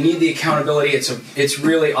you need the accountability, it's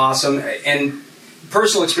really awesome. And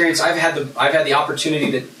personal experience, I've had the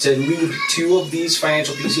opportunity to lead 2 of these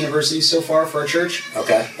Financial Peace Universities so far for our church.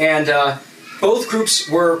 Okay. And both groups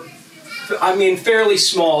were, fairly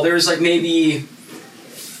small. There was like maybe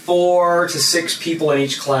 4 to 6 people in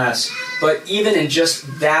each class. But even in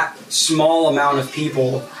just that small amount of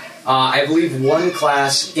people, I believe one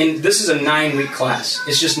class, this is a 9-week class.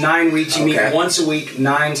 It's just 9 weeks. You meet once a week,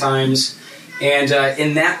 9 times. And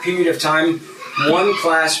in that period of time, one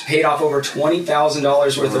class paid off over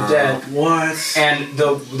 $20,000 worth of debt. What? And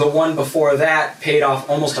the one before that paid off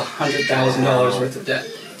almost $100,000 worth of debt.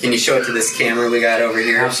 Can you show it to this camera we got over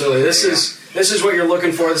here? Absolutely. This is what you're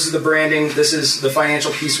looking for. This is the branding. This is the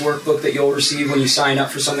Financial Peace workbook that you'll receive when you sign up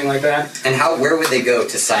for something like that. And where would they go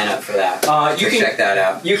to sign up for that? Check that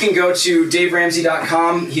out. You can go to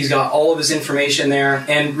DaveRamsey.com. He's got all of his information there.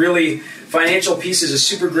 And really, Financial Peace is a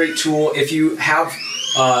super great tool if you have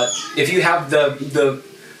the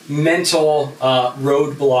mental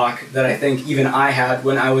roadblock that I think even I had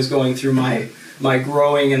when I was going through my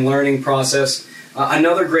growing and learning process.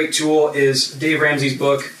 Another great tool is Dave Ramsey's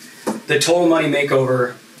book, The Total Money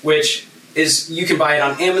Makeover, which is, you can buy it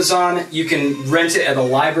on Amazon, you can rent it at a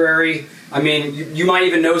library. I mean, you might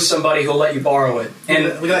even know somebody who'll let you borrow it. And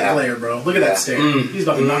look at that glare, bro. Look at that stare. He's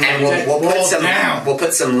about to knock and down. we'll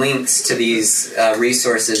put some links to these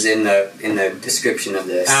resources in the description of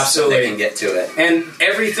this. Absolutely. So they can get to it. And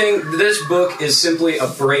this book is simply a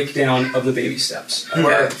breakdown of the baby steps. Okay.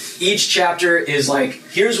 Where each chapter is like,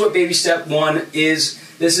 here's what baby step 1 is,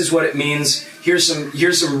 this is what it means, here's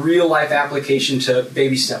some real life application to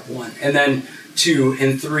baby step 1. And then 2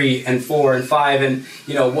 and 3 and 4 and 5, and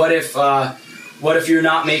what if you're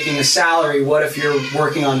not making a salary? What if you're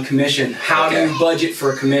working on commission? How do you budget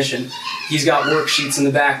for a commission? He's got worksheets in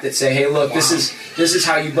the back that say, hey, look, this is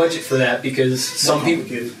how you budget for that, because some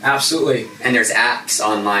people absolutely. And there's apps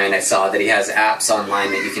online. I saw that he has apps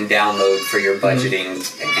online that you can download for your budgeting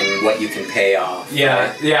and what you can pay off.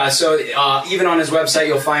 Yeah, right? yeah. So even on his website,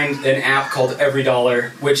 you'll find an app called Every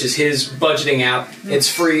Dollar, which is his budgeting app. It's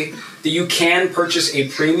free. You can purchase a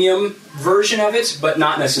premium version of it, but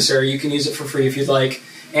not necessary. You can use it for free if you'd like.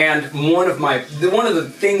 And one of the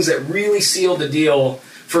things that really sealed the deal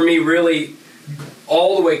for me, really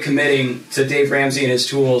all the way committing to Dave Ramsey and his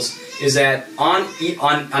tools, is that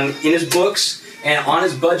in his books and on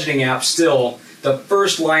his budgeting app, still the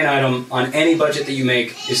first line item on any budget that you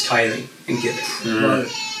make is tithing and giving.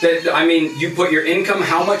 You put your income,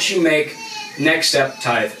 how much you make, next step,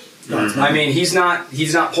 tithe. He's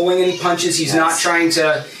not pulling any punches. He's not trying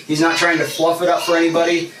to fluff it up for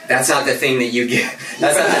anybody. That's not the thing that you get.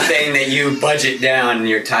 That's not the thing that you budget down in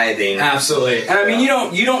your tithing. Absolutely. And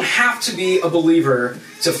you don't have to be a believer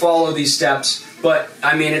to follow these steps. But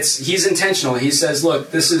he's intentional. He says,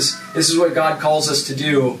 look, this is what God calls us to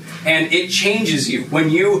do, and it changes you when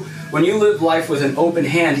you live life with an open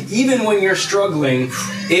hand. Even when you're struggling,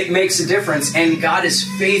 it makes a difference, and God is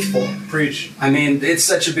faithful. Preach. It's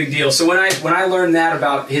such a big deal. So when I learned that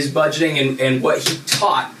about his budgeting and what he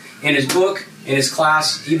taught in his book, in his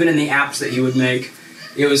class, even in the apps that he would make,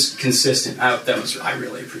 it was consistent. I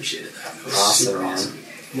really appreciated that. It was awesome, super man. awesome.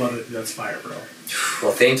 Love it. That's fire, bro.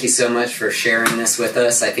 Well, thank you so much for sharing this with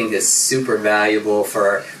us. I think it's super valuable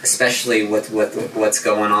for, especially with what's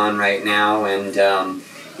going on right now. And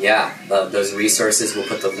those resources, we'll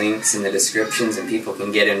put the links in the descriptions, and people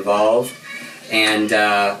can get involved. And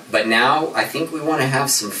but now I think we want to have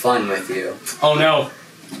some fun with you. Oh no.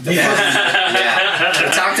 Yeah.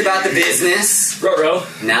 We talked about the business. Ruh-roh.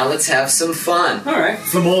 Now let's have some fun. All right.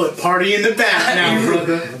 It's the mullet party in the back now,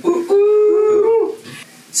 brother.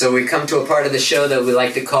 So we come to a part of the show that we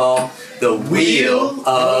like to call the Wheel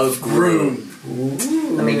of Groom.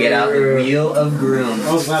 Let me get out the Wheel of Groom.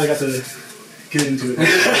 I was glad I got to get into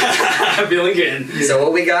it. Feeling good. So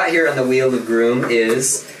what we got here on the Wheel of Groom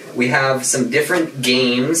is we have some different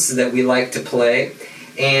games that we like to play.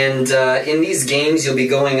 And in these games, you'll be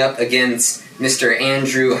going up against Mr.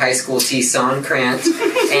 Andrew High School T. Sonkrant.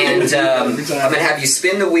 And I'm going to have you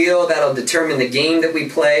spin the wheel. That'll determine the game that we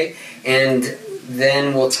play. And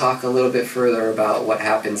then we'll talk a little bit further about what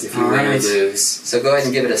happens if you win or lose. So go ahead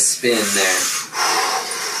and give it a spin there.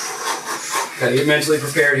 Gotta get mentally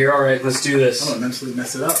prepared here. All right, let's do this. I'm going to mentally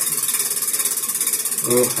mess it up.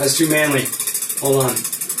 Oh, that's too manly. Hold on.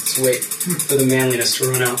 Let's wait for the manliness to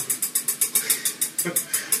run out.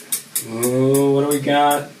 Oh, what do we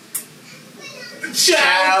got?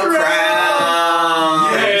 Chow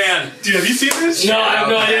Crown! Man! Dude, have you seen this? No, I have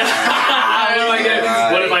no idea.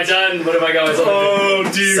 What have I done? What have I got? Oh,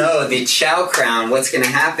 dude. So, the Chow Crown, what's going to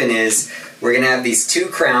happen is we're going to have these 2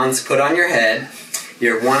 crowns put on your head.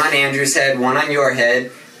 One on Andrew's head, one on your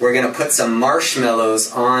head. we're going to put some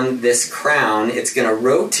marshmallows on this crown. It's going to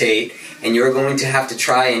rotate, and you're going to have to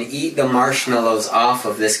try and eat the marshmallows off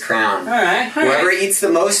of this crown. All right. Whoever eats the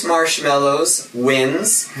most marshmallows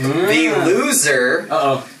wins. The loser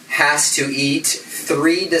has to eat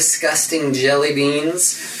 3 disgusting jelly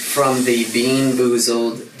beans from the Bean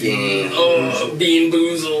Boozled game. Oh, Bean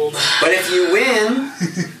Boozled. But if you win,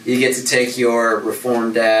 you get to take your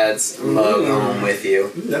Reformed Dad's mug home with you.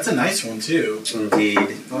 Ooh, that's a nice one too. Indeed. I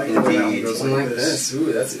like the way that one Indeed. goes Something like like this. this.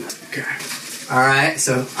 Ooh, that's okay. Alright,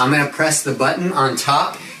 so I'm going to press the button on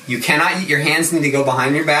top. You cannot, your hands need to go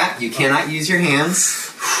behind your back. You cannot use your hands.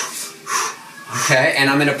 Okay, and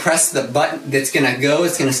I'm going to press the button that's going to go.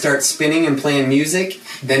 It's going to start spinning and playing music.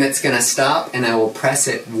 Then it's going to stop, and I will press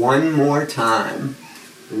it one more time.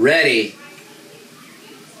 Ready.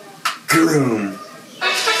 Groom.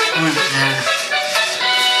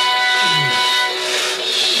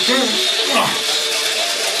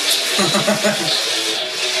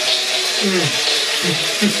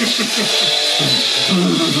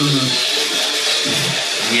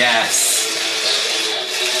 Yes.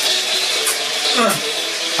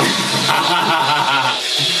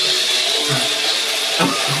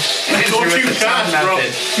 Andrew with the tongue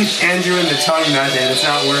method. Andrew and the tongue method. It's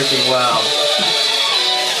not working well.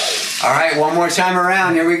 All right, one more time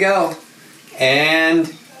around. Here we go.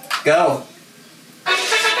 And go.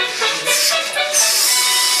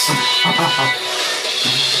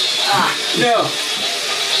 No.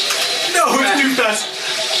 No, it's too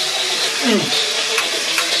fast.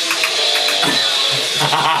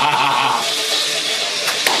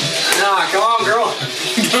 Nah, come on, girl.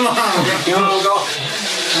 Come on, bro. Come on, girl.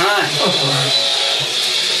 Come on.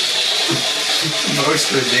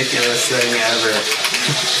 Most ridiculous thing ever.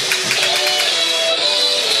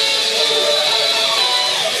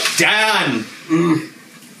 Done.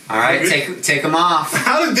 All right, take them off.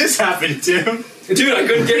 How did this happen, Tim? Dude, I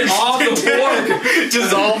couldn't get it off the fork.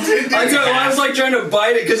 Dissolved it? I was like trying to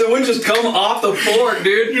bite it because it wouldn't just come off the fork,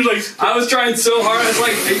 dude. You're like, I was trying so hard. I was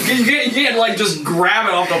like, you can't like just grab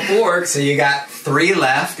it off the fork. So you got 3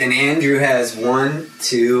 left, and Andrew has 1,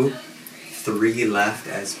 2, 3 left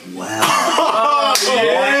as well.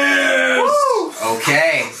 Yes!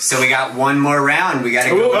 Okay, so we got one more round. We got to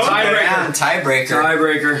go Ooh, one more tiebreaker. round. Tiebreaker.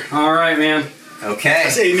 Tiebreaker. All right, man. Okay.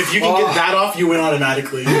 and if you can get that off, you win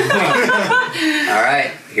automatically. All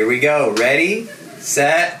right, here we go. Ready,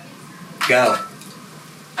 set, go.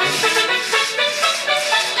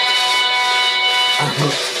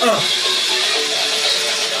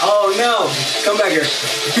 Oh no! Come back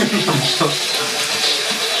here.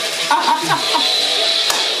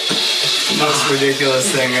 Most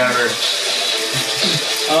ridiculous thing ever.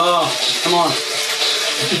 Oh, come on.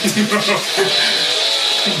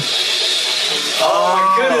 Oh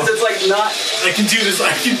my goodness, it's like not. I can do this.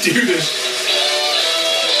 I can do this.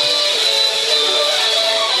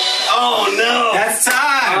 Oh no! That's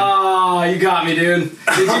time. Oh, you got me, dude.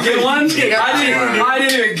 Did you get one? I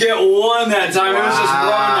didn't even get one that time. It was just growing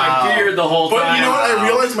my beard the whole time. But you know what? I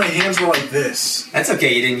realized my hands were like this. That's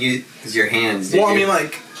okay. You didn't use your hands, did Well, I you? mean,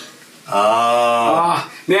 like,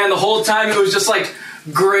 Oh, man, the whole time it was just like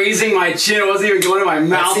grazing my chin. It wasn't even going to my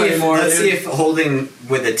mouth anymore. Let's dude. see if holding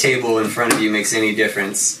with a table in front of you makes any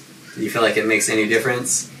difference. Do you feel like it makes any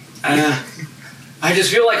difference? I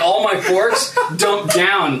just feel like all my forks dumped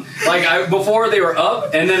down. Like before they were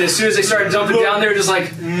up, and then as soon as they started dumping down, they were just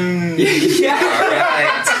like, yeah. All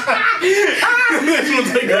right. this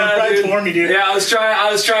one's like right dude. for me, dude. Yeah, I was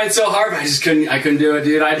trying so hard, but I just couldn't. I couldn't do it,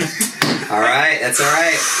 dude. All right. That's all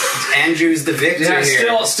right. Andrew's the victor Yeah,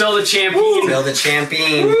 here. still the champion. Still the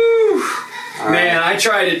champion. Woo. All right. Man, I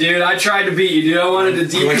tried it, dude. I tried to beat you, dude. I wanted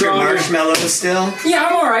to You want your dethrone you. marshmallows still? Yeah,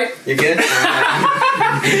 I'm all right. You good? All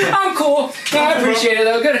right. I'm cool. No, I appreciate it,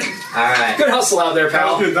 though. Good. All right. Good hustle out there,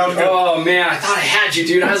 pal. That was good, that was good. Oh man, I thought I had you,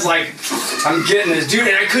 dude. I was like, I'm getting this, dude,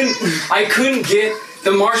 and I couldn't get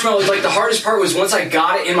the marshmallows. Like the hardest part was once I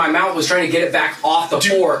got it in my mouth, was trying to get it back off the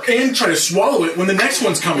fork. And try to swallow it when the next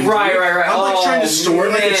one's coming. Right, dude. right, right. I'm like Oh, trying to store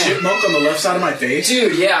it like a man. chipmunk on the left side of my face.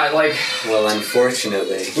 Dude, yeah, like, Well,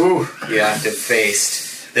 unfortunately, ooh, you have to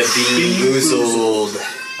face the Bean Boozled.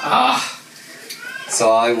 ah,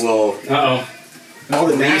 So I will uh And all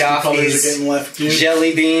the Read nasty off colors these are getting left, dude.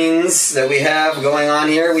 jelly beans that we have going on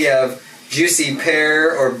here. We have juicy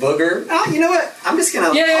pear or booger. Oh, you know what? I'm just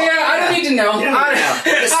gonna. Yeah. I don't need to know. You don't need to know.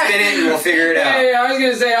 We'll just spin it and we'll figure it out. Yeah, I was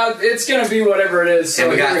gonna say it's gonna be whatever it is. So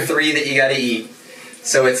And we got here 3 that you got to eat.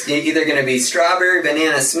 So it's either going to be strawberry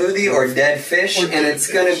banana smoothie or dead fish, Or and dead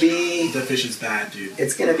it's going to fish. be The fish is bad, dude.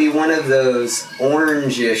 it's going to be one of those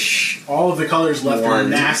orangish. All of the colors left are Ones.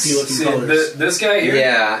 nasty looking See, colors. this guy here.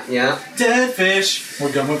 Yeah. Dead fish.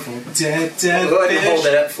 We're going for dead Go ahead and fish. hold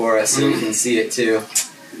it up for us so you can see it too.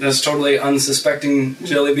 That's totally unsuspecting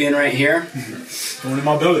jelly bean right here. Going in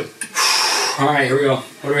my belly. All right, here we go.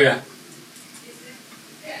 What do we got?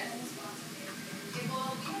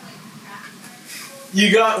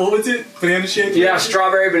 You got, what was it? Banana shake? Yeah,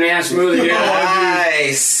 strawberry banana smoothie. Yeah.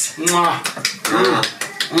 Nice. Mwah.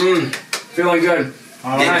 Feeling good.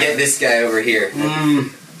 All Get, right. get this guy over here.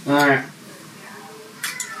 All right.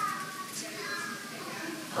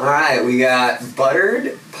 All right, we got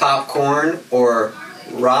buttered popcorn or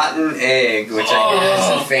rotten egg, which I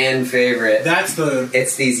guess is a fan favorite. That's the...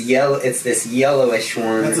 It's these yellow. It's this yellowish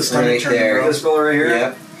one That's a stomach right turner, there. bro. This fella right here.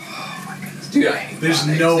 Yep. Dude, I hate There's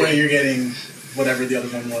rotten no eggs, way dude. you're getting whatever the other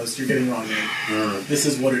one was. You're getting wrong name. This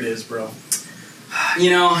is what it is, bro. You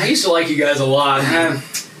know, I used to like you guys a lot.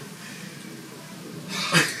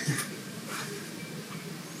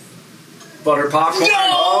 Butter popcorn.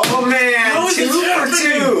 Oh man, How is 2 this for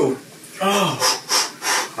happening? 2.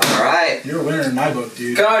 Oh, All right. you're a winner in my book,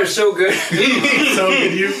 dude. God, it's so good. So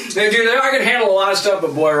good, you. Man, dude, I can handle a lot of stuff,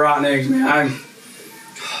 but boy, rotten eggs, man.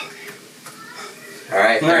 All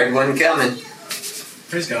right, third one coming.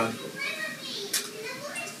 Praise God.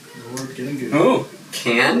 Lord, getting good. Ooh.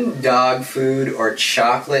 Canned dog food or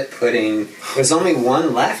chocolate pudding. There's only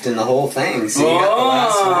one left in the whole thing, so you got the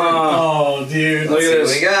last one. Oh, dude. Look Let's at see this.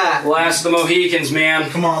 what we got. Last of the Mohicans, man.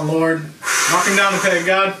 Come on, Lord. Knock him down the peg,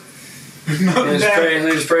 God. Knock him Let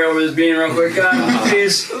me just pray over this bean real quick. God,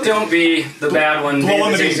 please don't be the bad one. Blow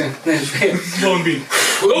on the bean. Blow and beat.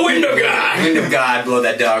 The wind of God. Hand of God, blow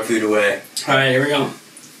that dog food away. All right, here we go. Oh,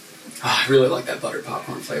 I really like that buttered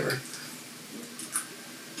popcorn flavor.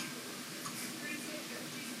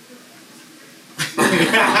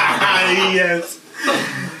 Yes.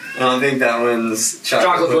 I don't think that one's chocolate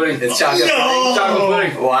Chocolate pudding. It's chocolate No. pudding.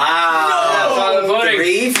 Chocolate pudding. Wow. Chocolate pudding.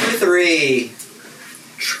 3 for 3.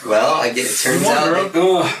 Well, I get it turns You won, out. bro.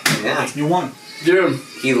 Oh, Yeah. You won. dude.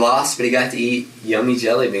 He lost, but he got to eat yummy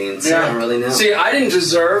jelly beans. So I don't really know. See, I didn't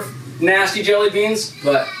deserve nasty jelly beans,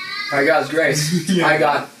 but by God's grace, Yeah. I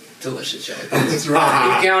got delicious jelly beans. That's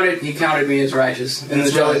right. He counted me as righteous in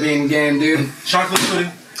That's the jelly right. bean game, dude. Chocolate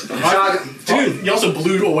pudding. Chocolate- dude. You also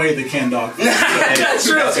blew away the canned dog. That's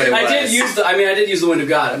true. That's what it I was. did use the wind of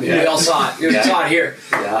God. I mean, we Yeah. all saw it. It Yeah. saw it here.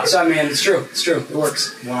 Yeah. So I mean, it's true. It's true. It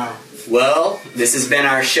works. Wow. Well, this has been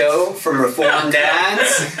our show from Reformed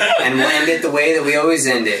Dads, and we'll end it the way that we always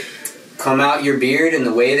end it. Comb out your beard in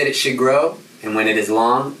the way that it should grow, and when it is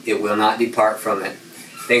long, it will not depart from it.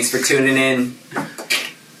 Thanks for tuning in.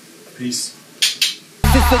 Peace.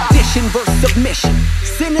 This addition versus submission.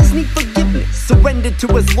 Sinners need forgiveness. Surrender to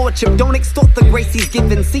his lordship. Don't extort the grace he's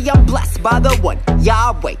given. See, I'm blessed by the one,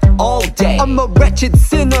 Yahweh, all day. I'm a wretched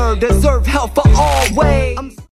sinner, deserve hell for always.